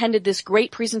attended this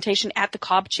great presentation at the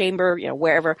Cobb Chamber,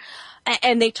 wherever,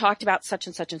 and they talked about such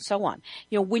and such and so on.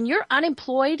 When you're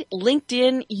unemployed,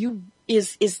 LinkedIn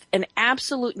is an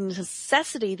absolute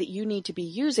necessity that you need to be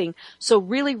using. So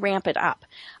really ramp it up.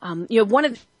 One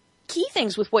of the key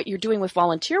things with what you're doing with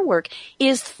volunteer work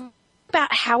is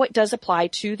about how it does apply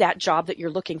to that job that you're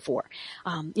looking for.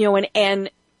 And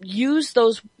use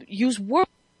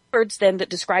words then that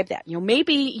describe that.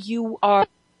 Maybe you are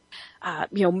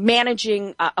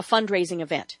managing a fundraising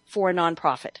event for a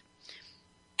nonprofit.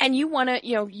 And you want to,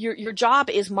 your job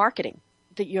is marketing,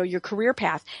 your career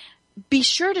path. Be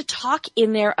sure to talk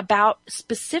in there about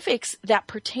specifics that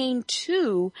pertain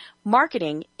to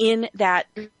marketing in that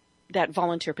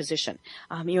volunteer position.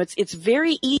 It's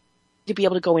very easy to be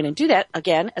able to go in and do that,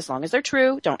 again, as long as they're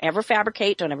true. Don't ever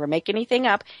fabricate. Don't ever make anything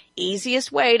up.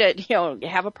 Easiest way to,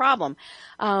 have a problem.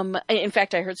 In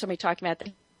fact, I heard somebody talking about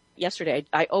that yesterday.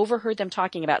 I overheard them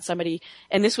talking about somebody,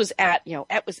 and this was at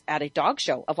a dog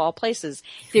show of all places.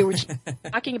 They were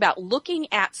talking about looking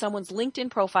at someone's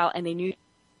LinkedIn profile and they knew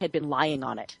had been lying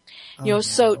on it.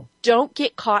 So don't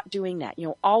get caught doing that.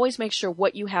 Always make sure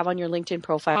what you have on your LinkedIn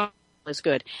profile is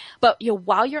good. But,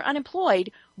 while you're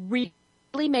unemployed, really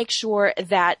make sure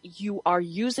that you are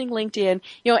using LinkedIn,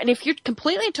 and if you're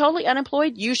completely and totally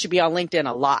unemployed, you should be on LinkedIn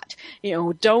a lot.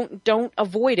 Don't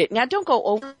avoid it. Now, don't go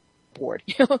overboard,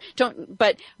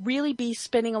 but really be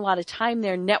spending a lot of time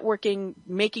there, networking,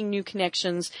 making new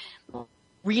connections,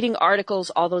 reading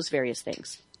articles, all those various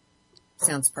things.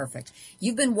 Sounds perfect.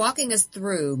 You've been walking us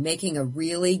through making a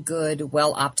really good,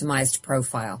 well-optimized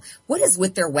profile. What is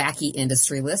with their wacky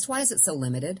industry list? Why is it so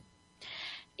limited?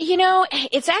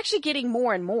 It's actually getting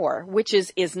more and more, which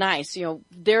is nice.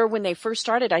 When they first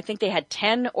started, I think they had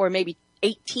 10 or maybe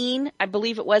 18, I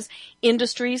believe it was,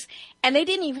 industries, and they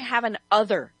didn't even have an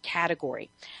other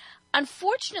category.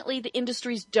 Unfortunately, the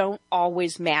industries don't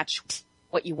always match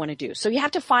what you want to do. So you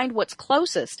have to find what's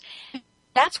closest.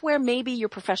 That's where maybe your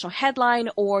professional headline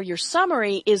or your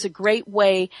summary is a great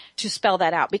way to spell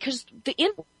that out, because the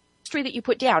industry that you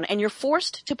put down, and you're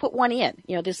forced to put one in,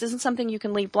 this isn't something you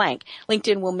can leave blank.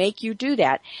 LinkedIn will make you do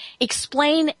that.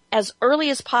 Explain as early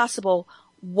as possible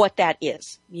what that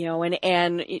is,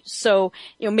 so,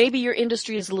 maybe your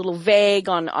industry is a little vague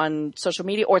on social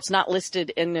media, or it's not listed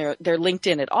in their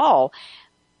LinkedIn at all.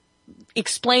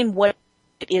 Explain what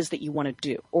it is that you want to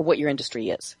do or what your industry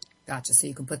is. Gotcha. So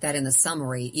you can put that in the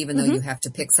summary, even though you have to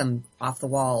pick some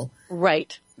off-the-wall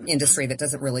industry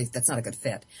that's not a good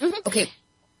fit. Mm-hmm. Okay.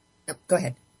 Go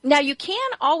ahead. Now, you can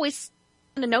always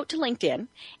send a note to LinkedIn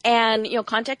and,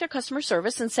 contact their customer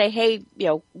service and say, hey,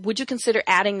 would you consider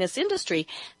adding this industry?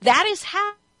 That is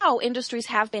how industries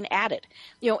have been added.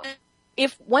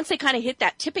 If once they kind of hit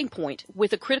that tipping point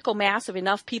with a critical mass of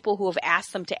enough people who have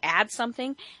asked them to add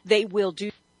something, they will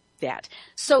do that.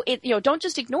 So don't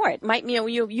just ignore it.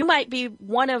 You might be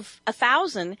one of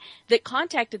 1,000 that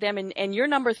contacted them, and your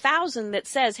number 1,000 that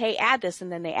says, hey, add this,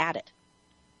 and then they add it.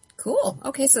 Cool.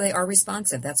 Okay, so they are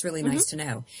responsive. That's really nice to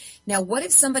know. Now, what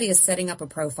if somebody is setting up a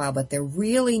profile, but they're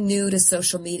really new to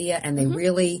social media, and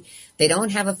they don't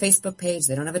have a Facebook page,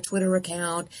 they don't have a Twitter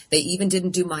account, they even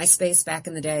didn't do MySpace back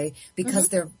in the day, because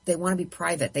they want to be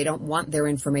private. They don't want their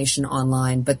information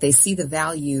online, but they see the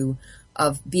value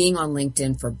of being on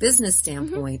LinkedIn for a business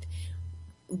standpoint.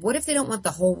 What if they don't want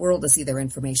the whole world to see their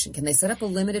information? Can they set up a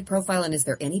limited profile, and is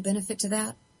there any benefit to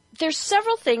that? There's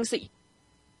several things that you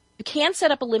can set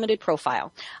up a limited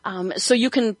profile. So you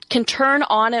can turn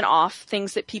on and off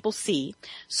things that people see.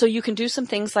 So you can do some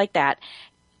things like that.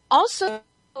 Also,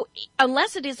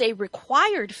 unless it is a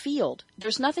required field,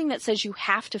 there's nothing that says you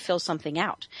have to fill something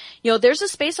out. There's a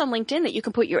space on LinkedIn that you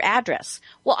can put your address.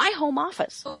 Well, I home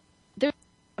office.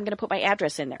 I'm going to put my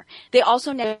address in there. They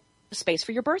also have space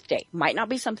for your birthday. Might not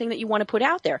be something that you want to put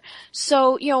out there.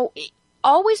 So,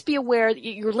 always be aware that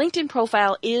your LinkedIn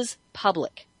profile is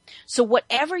public. So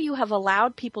whatever you have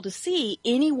allowed people to see,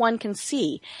 anyone can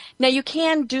see. Now, you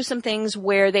can do some things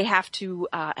where they have to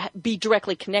be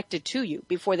directly connected to you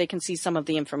before they can see some of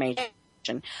the information.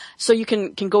 So you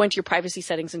can go into your privacy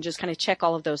settings and just kind of check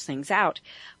all of those things out.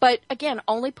 But again,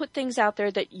 only put things out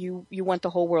there that you want the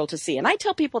whole world to see. And I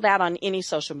tell people that on any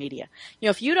social media.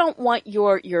 If you don't want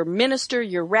your minister,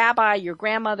 your rabbi, your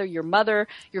grandmother, your mother,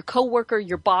 your coworker,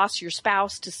 your boss, your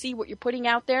spouse to see what you're putting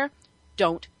out there,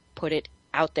 don't put it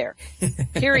out there.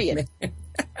 Period.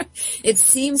 It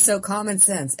seems so common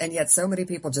sense, and yet so many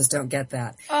people just don't get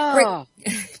that. Oh.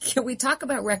 Right. Can we talk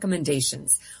about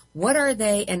recommendations? What are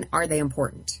they, and are they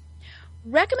important?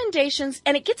 Recommendations,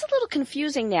 and it gets a little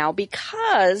confusing now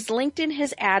because LinkedIn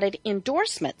has added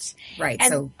endorsements. Right.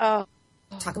 And, so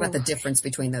talk about the difference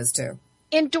between those two.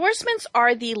 Endorsements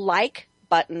are the like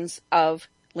buttons of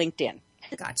LinkedIn.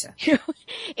 Gotcha.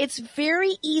 It's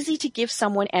very easy to give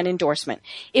someone an endorsement.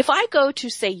 If I go to,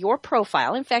 say, your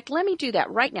profile, in fact, let me do that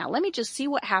right now. Let me just see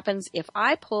what happens if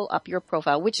I pull up your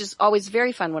profile, which is always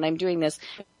very fun when I'm doing this,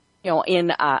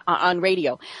 on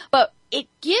radio. But it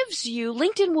gives you,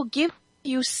 LinkedIn will give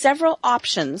you several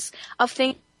options of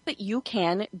things that you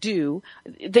can do,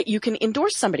 that you can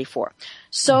endorse somebody for.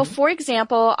 So, for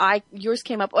example, yours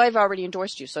came up, I've already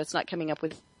endorsed you, so it's not coming up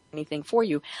with anything for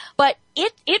you, but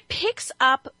it picks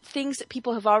up things that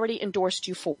people have already endorsed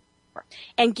you for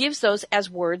and gives those as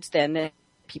words then that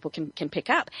people can pick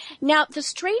up. Now, the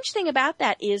strange thing about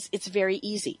that is it's very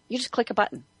easy. You just click a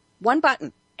button, one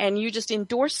button, and you just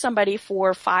endorse somebody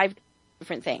for 5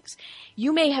 different things.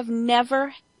 You may have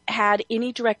never had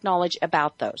any direct knowledge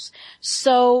about those.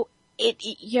 So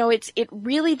it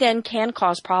really then can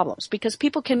cause problems because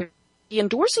people can be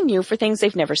endorsing you for things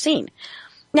they've never seen.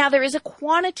 Now, there is a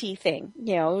quantity thing.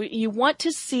 You want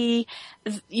to see,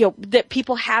 that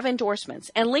people have endorsements,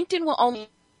 and LinkedIn will only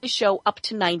show up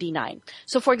to 99.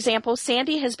 So, for example,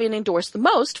 Sandy has been endorsed the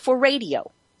most for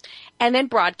radio, and then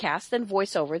broadcast, then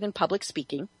voiceover, then public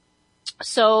speaking.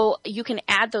 So you can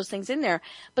add those things in there.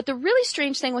 But the really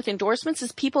strange thing with endorsements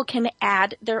is people can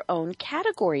add their own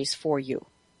categories for you.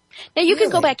 Now, you can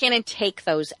go back in and take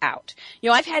those out.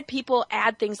 I've had people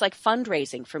add things like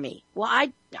fundraising for me. Well,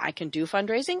 I can do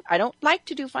fundraising. I don't like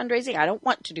to do fundraising. I don't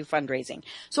want to do fundraising.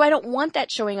 So I don't want that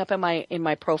showing up in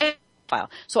my profile.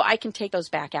 So I can take those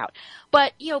back out.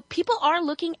 But, people are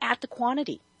looking at the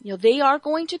quantity. They are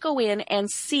going to go in and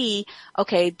see,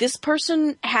 okay, this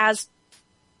person has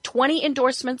 20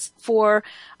 endorsements for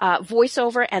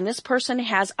voiceover, and this person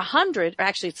has 100, or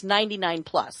actually it's 99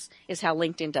 plus is how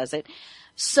LinkedIn does it.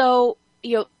 So,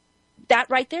 that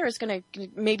right there is going to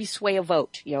maybe sway a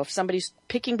vote. If somebody's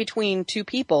picking between 2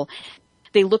 people,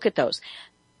 they look at those.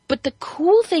 But the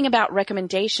cool thing about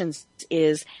recommendations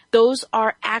is those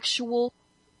are actual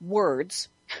words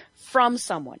from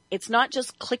someone. It's not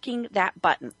just clicking that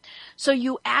button. So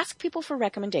you ask people for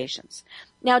recommendations.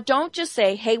 Now, don't just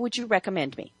say, hey, would you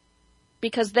recommend me?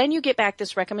 Because then you get back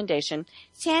this recommendation.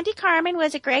 Sandy Carman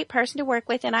was a great person to work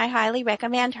with, and I highly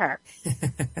recommend her.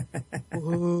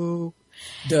 Ooh.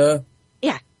 Duh.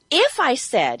 Yeah. If I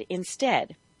said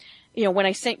instead, when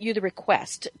I sent you the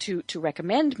request to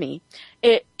recommend me,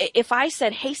 if I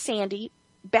said, hey, Sandy,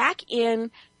 back in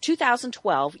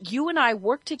 2012, you and I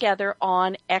worked together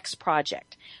on X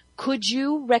project. Could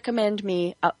you recommend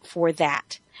me for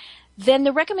that? Then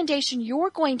the recommendation you're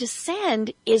going to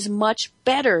send is much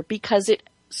better because it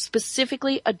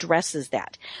specifically addresses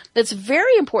that. That's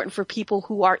very important for people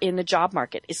who are in the job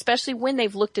market, especially when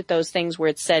they've looked at those things where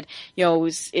it said,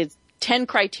 it's 10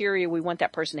 criteria we want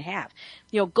that person to have.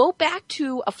 Go back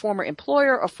to a former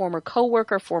employer, a former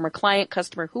coworker, former client,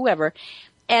 customer, whoever,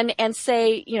 and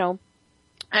say,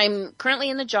 I'm currently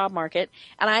in the job market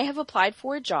and I have applied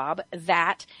for a job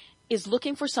that is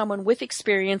looking for someone with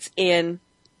experience in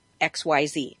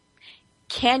XYZ.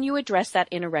 Can you address that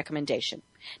in a recommendation?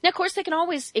 Now, of course, they can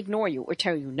always ignore you or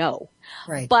tell you no.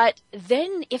 Right. But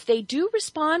then if they do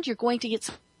respond, you're going to get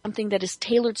something that is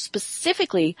tailored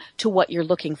specifically to what you're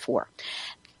looking for.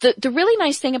 The really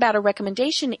nice thing about a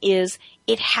recommendation is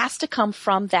it has to come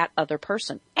from that other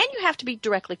person, and you have to be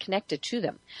directly connected to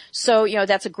them. So,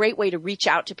 that's a great way to reach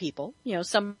out to people,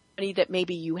 somebody that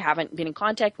maybe you haven't been in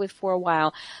contact with for a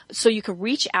while. So you can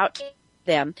reach out to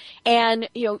them and,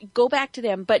 go back to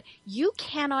them, but you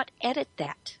cannot edit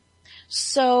that.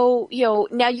 So,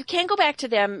 now you can go back to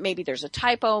them. Maybe there's a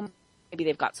typo. Maybe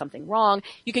they've got something wrong.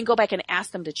 You can go back and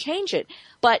ask them to change it,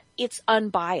 but it's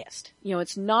unbiased.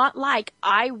 It's not like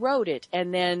I wrote it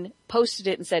and then posted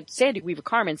it and said, Sandy Weaver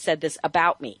Carman said this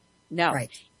about me. No. Right.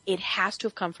 It has to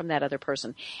have come from that other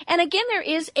person. And again, there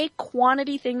is a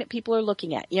quantity thing that people are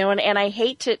looking at, and I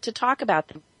hate to talk about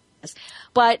this,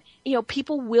 but,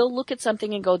 people will look at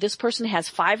something and go, this person has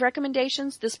 5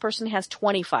 recommendations. This person has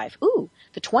 25. Ooh,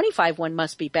 the 25 one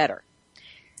must be better.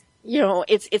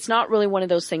 It's not really one of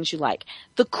those things you like.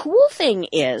 The cool thing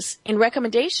is in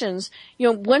recommendations,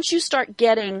 once you start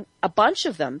getting a bunch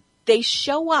of them, they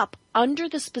show up under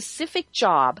the specific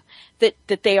job that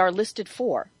they are listed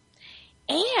for.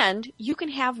 And you can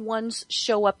have ones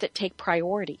show up that take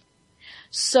priority.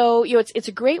 So, it's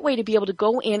a great way to be able to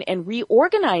go in and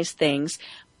reorganize things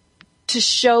to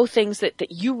show things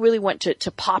that you really want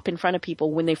to pop in front of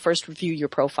people when they first review your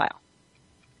profile.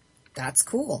 That's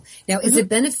cool. Now, is it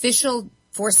beneficial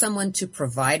for someone to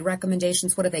provide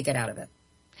recommendations? What do they get out of it?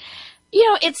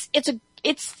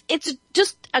 It's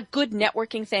just a good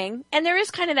networking thing. And there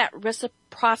is kind of that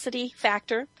reciprocity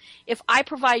factor. If I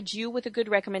provide you with a good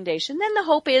recommendation, then the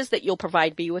hope is that you'll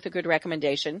provide me with a good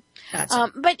recommendation.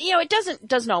 Gotcha. But it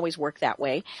doesn't always work that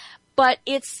way. But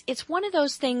it's one of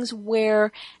those things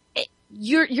where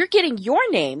you're getting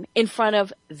your name in front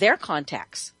of their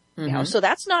contacts. So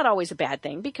that's not always a bad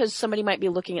thing because somebody might be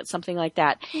looking at something like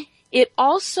that. It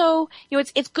also,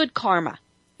 it's good karma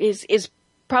is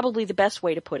probably the best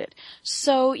way to put it.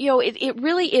 So, it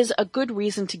really is a good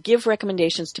reason to give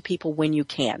recommendations to people when you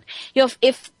can.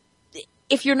 If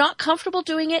you're not comfortable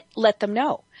doing it, let them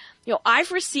know.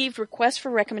 I've received requests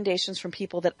for recommendations from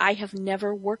people that I have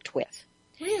never worked with.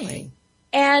 Really?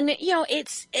 And,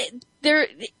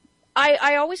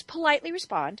 I always politely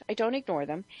respond. I don't ignore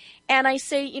them. And I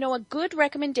say, a good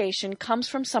recommendation comes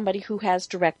from somebody who has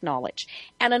direct knowledge.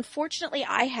 And unfortunately,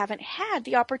 I haven't had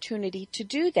the opportunity to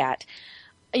do that.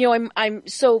 It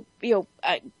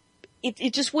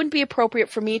just wouldn't be appropriate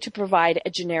for me to provide a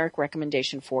generic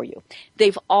recommendation for you.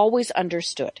 They've always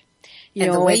understood.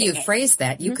 And the way you phrase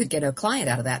that, you could get a client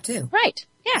out of that too. Right.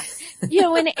 Yeah.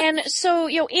 And so,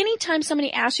 anytime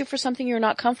somebody asks you for something you're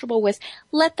not comfortable with,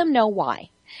 let them know why.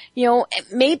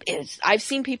 Maybe I've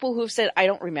seen people who've said, I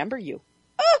don't remember you.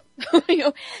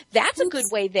 Oh, that's a good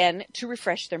way then to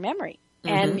refresh their memory.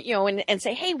 And, and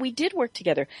say, hey, we did work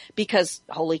together because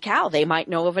holy cow, they might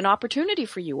know of an opportunity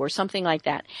for you or something like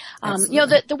that.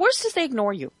 The worst is they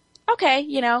ignore you. Okay.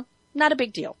 Not a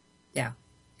big deal. Yeah.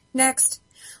 Next.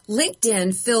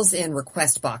 LinkedIn fills in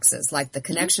request boxes like the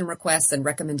connection requests and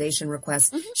recommendation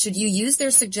requests. Should you use their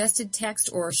suggested text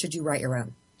or should you write your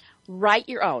own? Write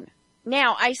your own.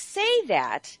 Now, I say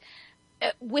that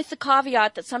with the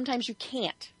caveat that sometimes you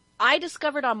can't. I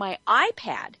discovered on my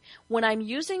iPad when I'm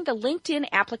using the LinkedIn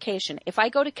application, if I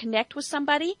go to connect with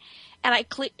somebody and I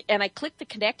click the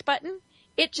connect button,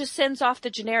 it just sends off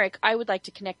the generic, I would like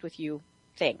to connect with you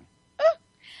thing.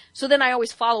 So then I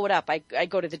always follow it up. I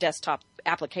go to the desktop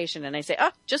application and I say,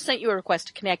 just sent you a request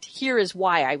to connect. Here is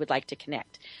why I would like to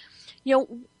connect.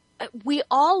 We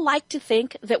all like to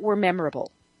think that we're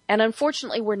memorable. And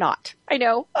unfortunately, we're not. I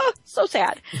know. Oh, so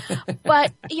sad.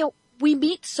 But, we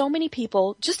meet so many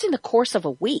people just in the course of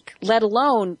a week, let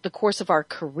alone the course of our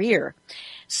career.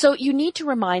 So you need to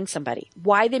remind somebody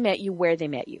why they met you, where they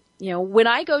met you. When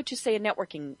I go to, say, a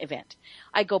networking event,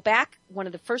 I go back. One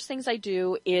of the first things I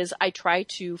do is I try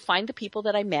to find the people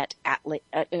that I met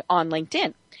on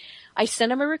LinkedIn. I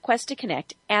send them a request to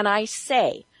connect, and I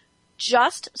say,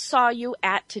 just saw you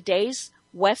at today's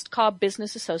West Cobb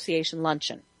Business Association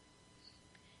luncheon.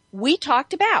 We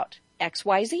talked about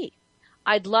XYZ.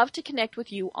 I'd love to connect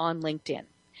with you on LinkedIn.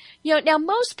 Now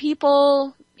most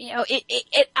people,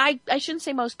 I shouldn't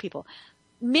say most people.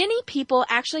 Many people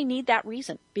actually need that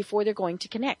reason before they're going to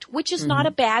connect, which is not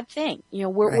a bad thing.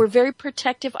 We're very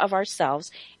protective of ourselves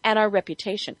and our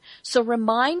reputation. So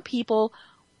remind people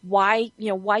why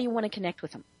you want to connect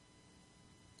with them.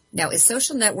 Now, is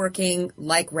social networking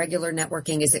like regular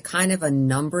networking? Is it kind of a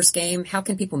numbers game? How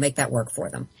can people make that work for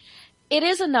them? It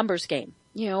is a numbers game,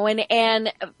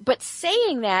 but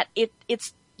saying that it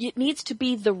needs to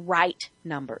be the right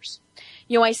numbers.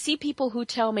 I see people who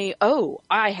tell me,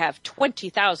 I have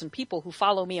 20,000 people who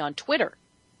follow me on Twitter.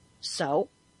 So,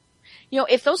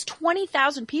 if those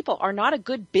 20,000 people are not a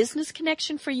good business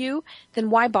connection for you, then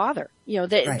why bother?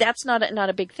 That's not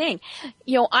a big thing.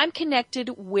 I'm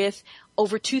connected with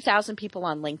over 2,000 people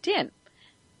on LinkedIn.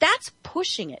 That's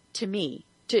pushing it to me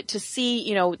to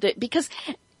see, because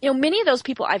many of those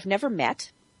people I've never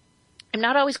met. I'm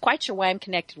not always quite sure why I'm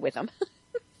connected with them.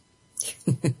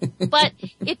 But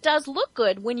it does look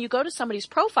good when you go to somebody's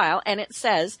profile and it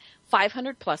says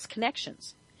 500 plus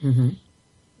connections.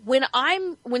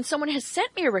 When someone has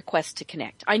sent me a request to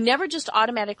connect, I never just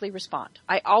automatically respond.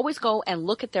 I always go and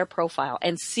look at their profile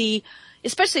and see,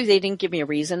 especially if they didn't give me a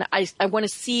reason, I want to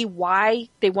see why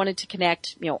they wanted to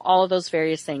connect, all of those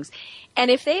various things.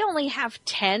 And if they only have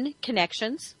 10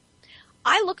 connections,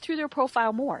 I look through their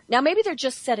profile more. Now, maybe they're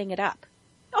just setting it up.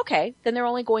 Okay, then they're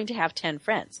only going to have 10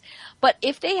 friends. But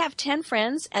if they have 10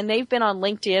 friends and they've been on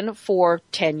LinkedIn for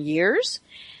 10 years,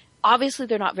 obviously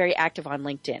they're not very active on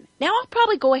LinkedIn. Now, I'll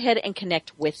probably go ahead and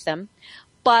connect with them,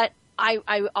 but I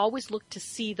always look to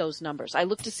see those numbers. I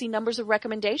look to see numbers of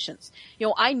recommendations.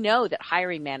 I know that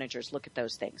hiring managers look at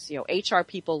those things. HR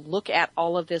people look at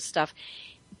all of this stuff.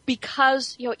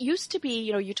 because, it used to be,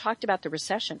 you talked about the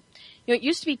recession. It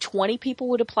used to be 20 people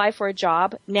would apply for a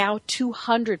job. Now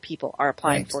 200 people are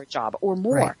applying for a job or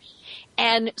more. Right.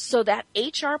 And so that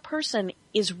HR person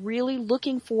is really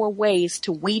looking for ways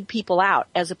to weed people out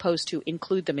as opposed to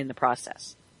include them in the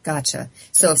process. Gotcha.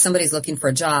 So if somebody's looking for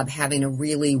a job, having a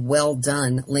really well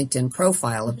done LinkedIn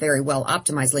profile, a very well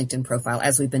optimized LinkedIn profile,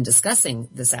 as we've been discussing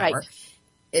this hour,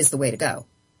 is the way to go.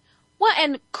 Well,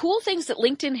 and cool things that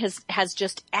LinkedIn has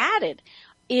just added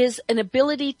is an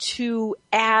ability to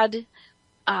add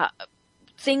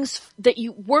things that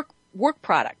you work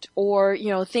product or,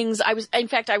 things. I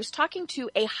was talking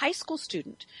to a high school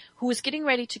student who was getting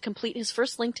ready to complete his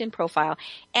first LinkedIn profile,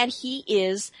 and he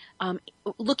is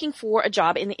looking for a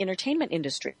job in the entertainment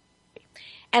industry.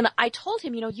 And I told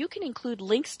him, you can include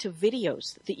links to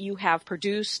videos that you have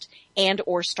produced and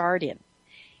or starred in.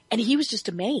 And he was just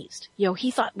amazed.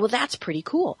 He thought, well, that's pretty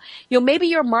cool. Maybe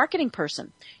you're a marketing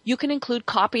person. You can include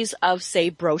copies of, say,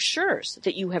 brochures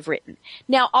that you have written.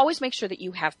 Now, always make sure that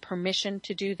you have permission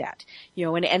to do that,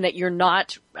 and that you're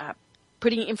not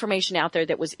putting information out there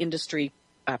that was industry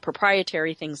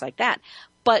proprietary, things like that.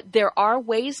 But there are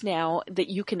ways now that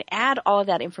you can add all of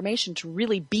that information to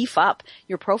really beef up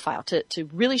your profile, to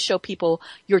really show people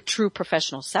your true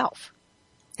professional self.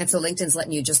 And so LinkedIn's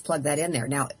letting you just plug that in there.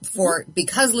 Now,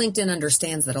 because LinkedIn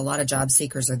understands that a lot of job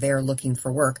seekers are there looking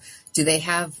for work, do they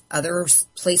have other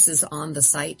places on the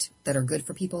site that are good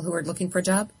for people who are looking for a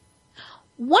job?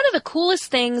 One of the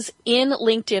coolest things in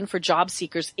LinkedIn for job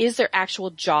seekers is their actual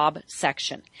job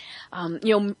section.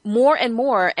 More and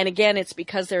more, and again, it's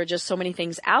because there are just so many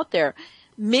things out there.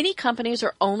 Many companies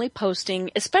are only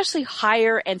posting, especially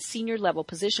higher and senior level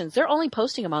positions, they're only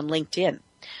posting them on LinkedIn.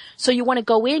 So you want to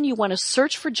go in, you want to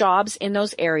search for jobs in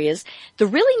those areas. The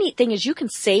really neat thing is you can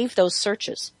save those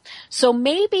searches. So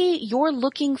maybe you're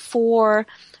looking for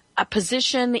a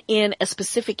position in a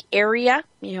specific area,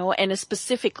 and a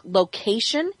specific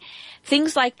location,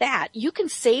 things like that. You can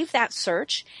save that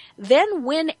search. Then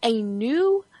when a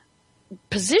new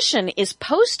position is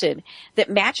posted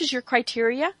that matches your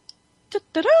criteria,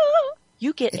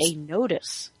 you get a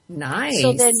notice. Nice.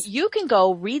 So then you can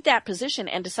go read that position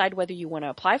and decide whether you want to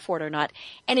apply for it or not.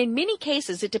 And in many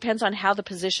cases, it depends on how the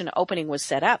position opening was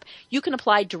set up. You can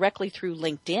apply directly through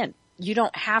LinkedIn. You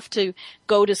don't have to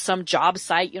go to some job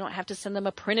site. You don't have to send them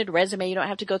a printed resume. You don't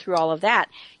have to go through all of that.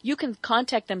 You can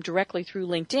contact them directly through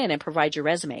LinkedIn and provide your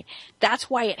resume. That's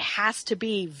why it has to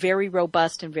be very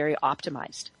robust and very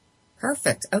optimized.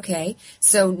 Perfect. Okay.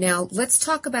 So now let's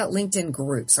talk about LinkedIn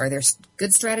groups. Are there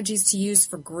good strategies to use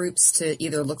for groups to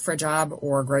either look for a job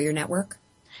or grow your network?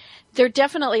 There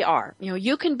definitely are.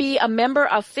 You can be a member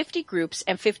of 50 groups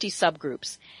and 50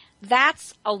 subgroups.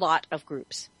 That's a lot of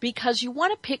groups because you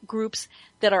want to pick groups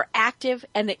that are active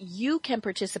and that you can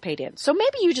participate in. So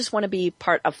maybe you just want to be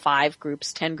part of 5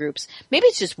 groups, 10 groups. Maybe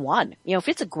it's just one. If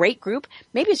it's a great group,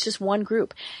 maybe it's just one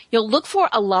group. Look for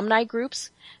alumni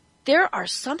groups. There are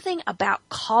something about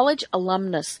college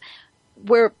alumnus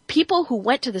where people who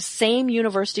went to the same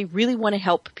university really want to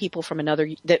help people from another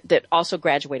that also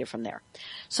graduated from there.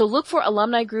 So look for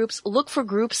alumni groups, look for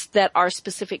groups that are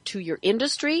specific to your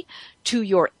industry, to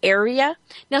your area.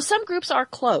 Now some groups are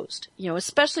closed,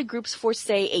 especially groups for,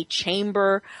 say, a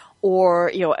chamber or,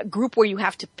 a group where you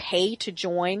have to pay to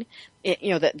join,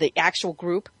 the actual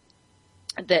group,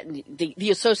 the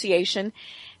association.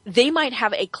 They might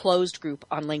have a closed group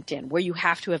on LinkedIn where you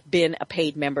have to have been a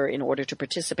paid member in order to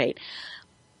participate.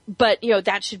 But,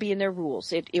 that should be in their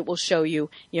rules. It will show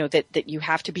you, that you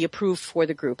have to be approved for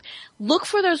the group. Look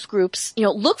for those groups,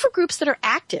 look for groups that are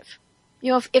active.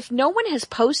 If no one has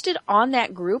posted on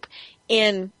that group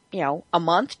in, a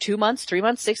month, 2 months, 3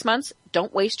 months, 6 months,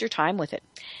 don't waste your time with it.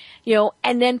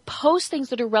 And then post things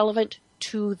that are relevant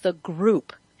to the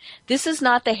group. This is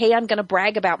not the, hey, I'm going to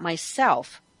brag about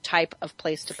myself type of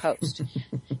place to post.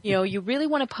 You really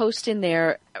want to post in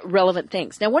there relevant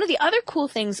things. Now, one of the other cool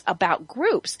things about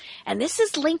groups, and this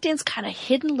is LinkedIn's kind of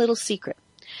hidden little secret.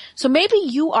 So maybe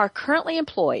you are currently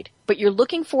employed, but you're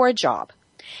looking for a job,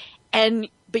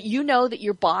 but you know that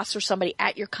your boss or somebody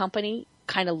at your company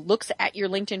kind of looks at your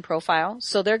LinkedIn profile,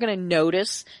 so they're going to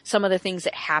notice some of the things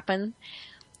that happen.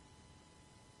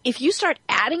 If you start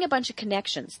adding a bunch of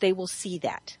connections, they will see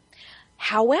that.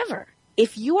 However,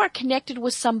 if you are connected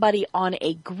with somebody on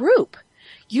a group,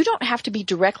 you don't have to be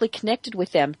directly connected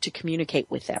with them to communicate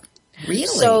with them. Really?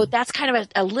 So that's kind of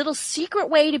a little secret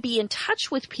way to be in touch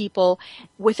with people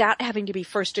without having to be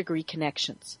first degree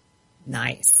connections.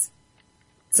 Nice.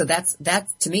 So that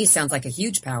to me sounds like a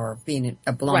huge power of being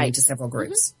belonging to several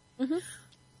groups. Mm-hmm.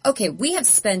 Okay, we have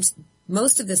spent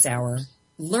most of this hour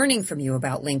learning from you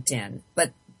about LinkedIn,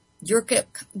 but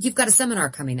you've got a seminar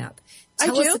coming up.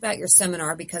 Tell I do. us about your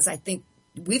seminar, because I think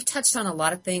we've touched on a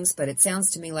lot of things, but it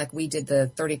sounds to me like we did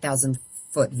the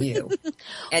 30,000-foot view.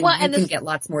 And Well, you and can get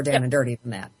lots more down and dirty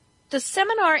than that. The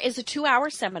seminar is a 2-hour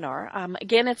seminar.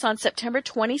 Again, it's on September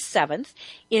 27th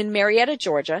in Marietta,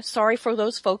 Georgia. Sorry for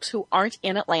those folks who aren't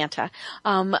in Atlanta.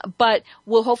 But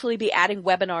we'll hopefully be adding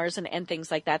webinars and things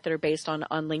like that are based on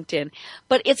LinkedIn.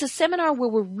 But it's a seminar where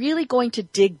we're really going to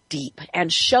dig deep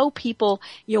and show people,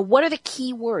 what are the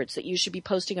key words that you should be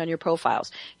posting on your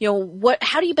profiles?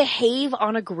 How do you behave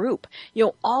on a group?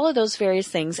 All of those various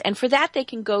things. And for that, they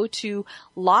can go to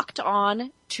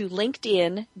LinkedIn.com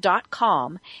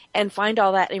and find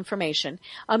all that information.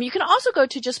 You can also go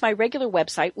to just my regular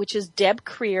website, which is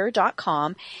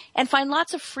debkrier.com, and find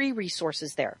lots of free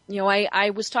resources there. I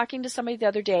was talking to somebody the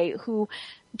other day who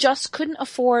just couldn't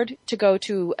afford to go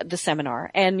to the seminar,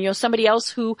 and somebody else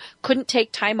who couldn't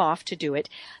take time off to do it.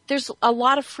 There's a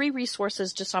lot of free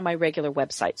resources just on my regular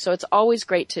website, so it's always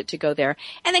great to go there.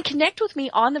 And then connect with me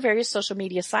on the various social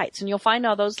media sites, and you'll find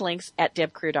all those links at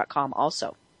debkrier.com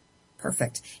also.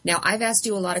 Perfect. Now, I've asked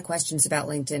you a lot of questions about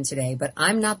LinkedIn today, but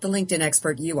I'm not the LinkedIn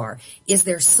expert you are. Is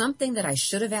there something that I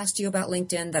should have asked you about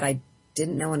LinkedIn that I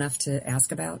didn't know enough to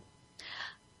ask about?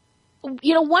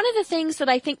 One of the things that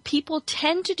I think people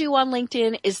tend to do on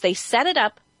LinkedIn is they set it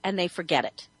up and they forget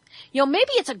it.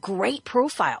 Maybe it's a great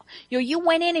profile. You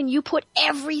went in and you put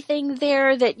everything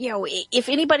there that, if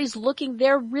anybody's looking,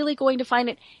 they're really going to find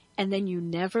it, and then you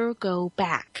never go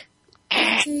back.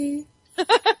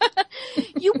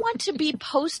 You want to be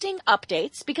posting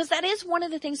updates, because that is one of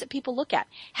the things that people look at.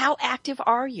 How active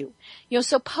are you?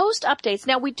 So post updates.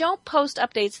 Now, we don't post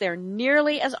updates there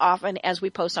nearly as often as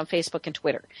we post on Facebook and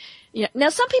Twitter. Now,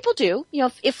 some people do.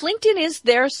 If LinkedIn is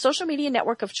their social media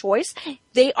network of choice,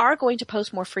 they are going to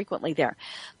post more frequently there.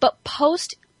 But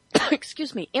post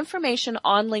information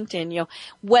on LinkedIn,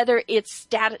 whether it's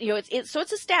status, so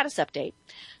it's a status update.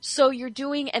 So you're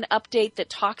doing an update that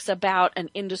talks about an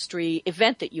industry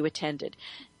event that you attended.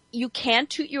 You can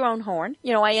toot your own horn.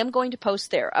 I am going to post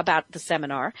there about the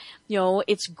seminar.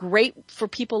 It's great for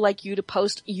people like you to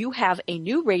post. You have a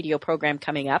new radio program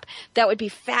coming up. That would be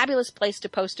a fabulous place to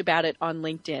post about it on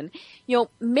LinkedIn.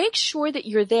 Make sure that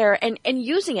you're there and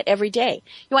using it every day.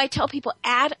 I tell people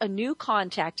add a new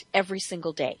contact every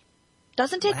single day.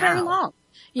 Doesn't take very long.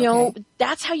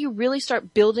 That's how you really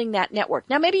start building that network.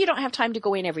 Now, maybe you don't have time to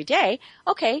go in every day.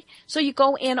 Okay. So you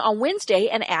go in on Wednesday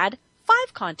and add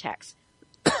 5 contacts.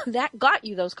 That got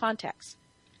you those contacts.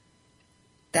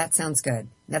 That sounds good.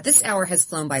 Now, this hour has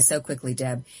flown by so quickly,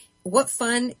 Deb. What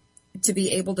fun to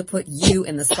be able to put you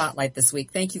in the spotlight this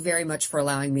week. Thank you very much for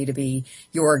allowing me to be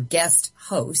your guest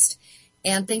host.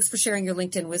 And thanks for sharing your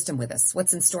LinkedIn wisdom with us.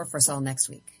 What's in store for us all next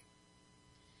week?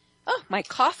 Oh, my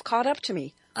cough caught up to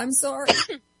me. I'm sorry.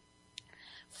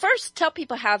 First, tell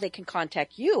people how they can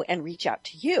contact you and reach out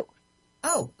to you.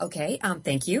 Oh, okay.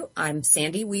 Thank you. I'm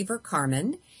Sandy Weaver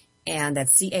Carman, and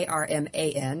that's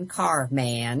Carman,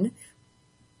 Carman.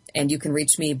 And you can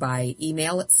reach me by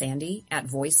email at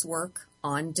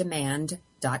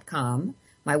sandy@voiceworkondemand.com.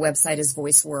 My website is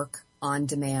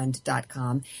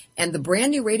voiceworkondemand.com. And the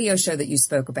brand new radio show that you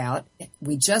spoke about,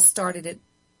 we just started it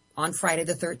on Friday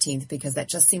the 13th, because that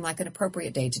just seemed like an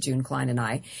appropriate day to June Klein and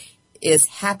I, is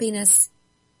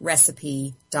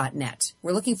happinessrecipe.net.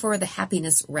 We're looking for the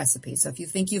happiness recipe. So if you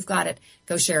think you've got it,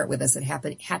 go share it with us at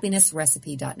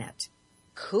happinessrecipe.net.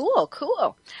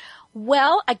 Cool.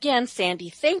 Well, again, Sandy,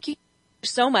 thank you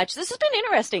so much. This has been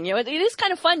interesting. It is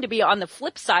kind of fun to be on the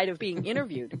flip side of being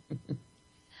interviewed.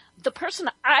 The person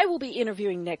I will be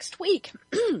interviewing next week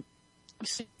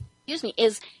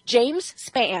is James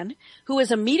Spann, who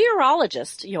is a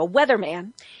meteorologist,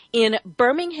 weatherman in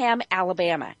Birmingham,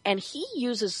 Alabama. And he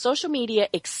uses social media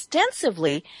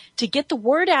extensively to get the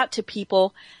word out to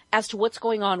people as to what's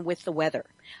going on with the weather.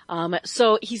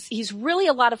 So he's really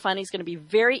a lot of fun. He's going to be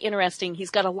very interesting.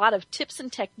 He's got a lot of tips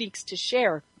and techniques to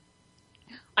share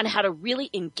on how to really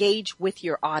engage with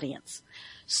your audience.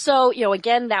 So,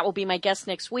 again, that will be my guest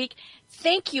next week.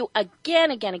 Thank you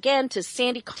again to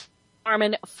Sandy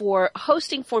Carman for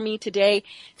hosting for me today.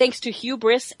 Thanks to Hugh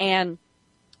Briss and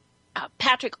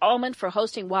Patrick Allman for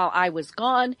hosting while I was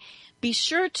gone. Be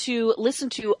sure to listen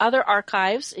to other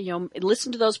archives,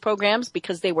 listen to those programs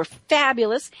because they were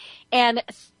fabulous. And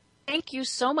thank you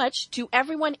so much to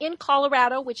everyone in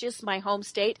Colorado, which is my home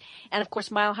state. And of course,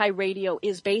 Mile High Radio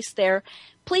is based there.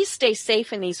 Please stay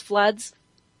safe in these floods.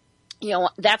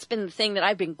 That's been the thing that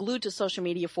I've been glued to social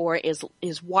media for is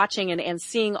watching and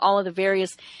seeing all of the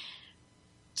various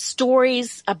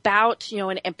stories about,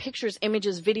 and pictures,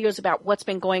 images, videos about what's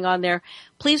been going on there.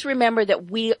 Please remember that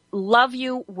we love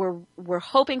you. We're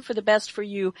hoping for the best for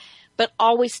you, but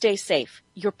always stay safe.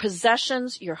 Your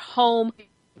possessions, your home,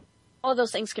 all of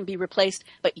those things can be replaced,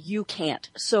 but you can't.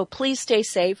 So please stay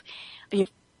safe.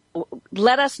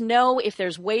 Let us know if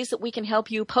there's ways that we can help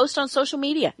you. Post on social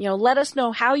media. Let us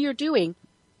know how you're doing.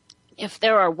 If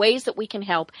there are ways that we can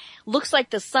help. Looks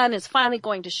like the sun is finally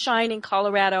going to shine in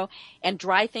Colorado and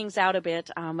dry things out a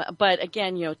bit. But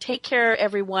again, take care,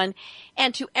 everyone.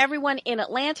 And to everyone in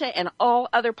Atlanta and all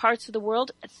other parts of the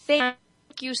world, thank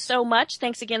you so much.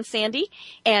 Thanks again, Sandy.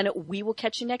 And we will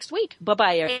catch you next week.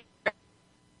 Bye-bye, everyone.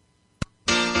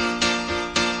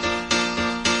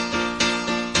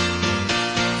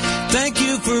 Thank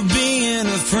you for being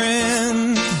a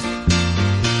friend.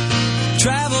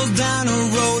 Travel down a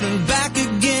road and back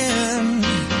again.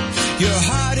 Your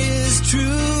heart is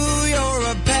true. You're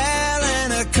a pal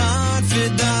and a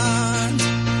confidant.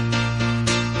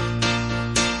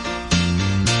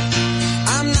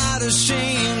 I'm not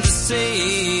ashamed to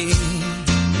say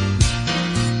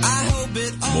I hope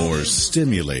it all. More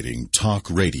stimulating talk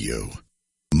radio.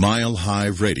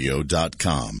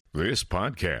 MileHighRadio.com. This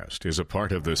podcast is a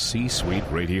part of the C-Suite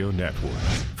Radio Network.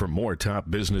 For more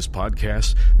top business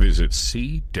podcasts, visit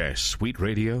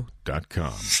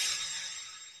c-suiteradio.com.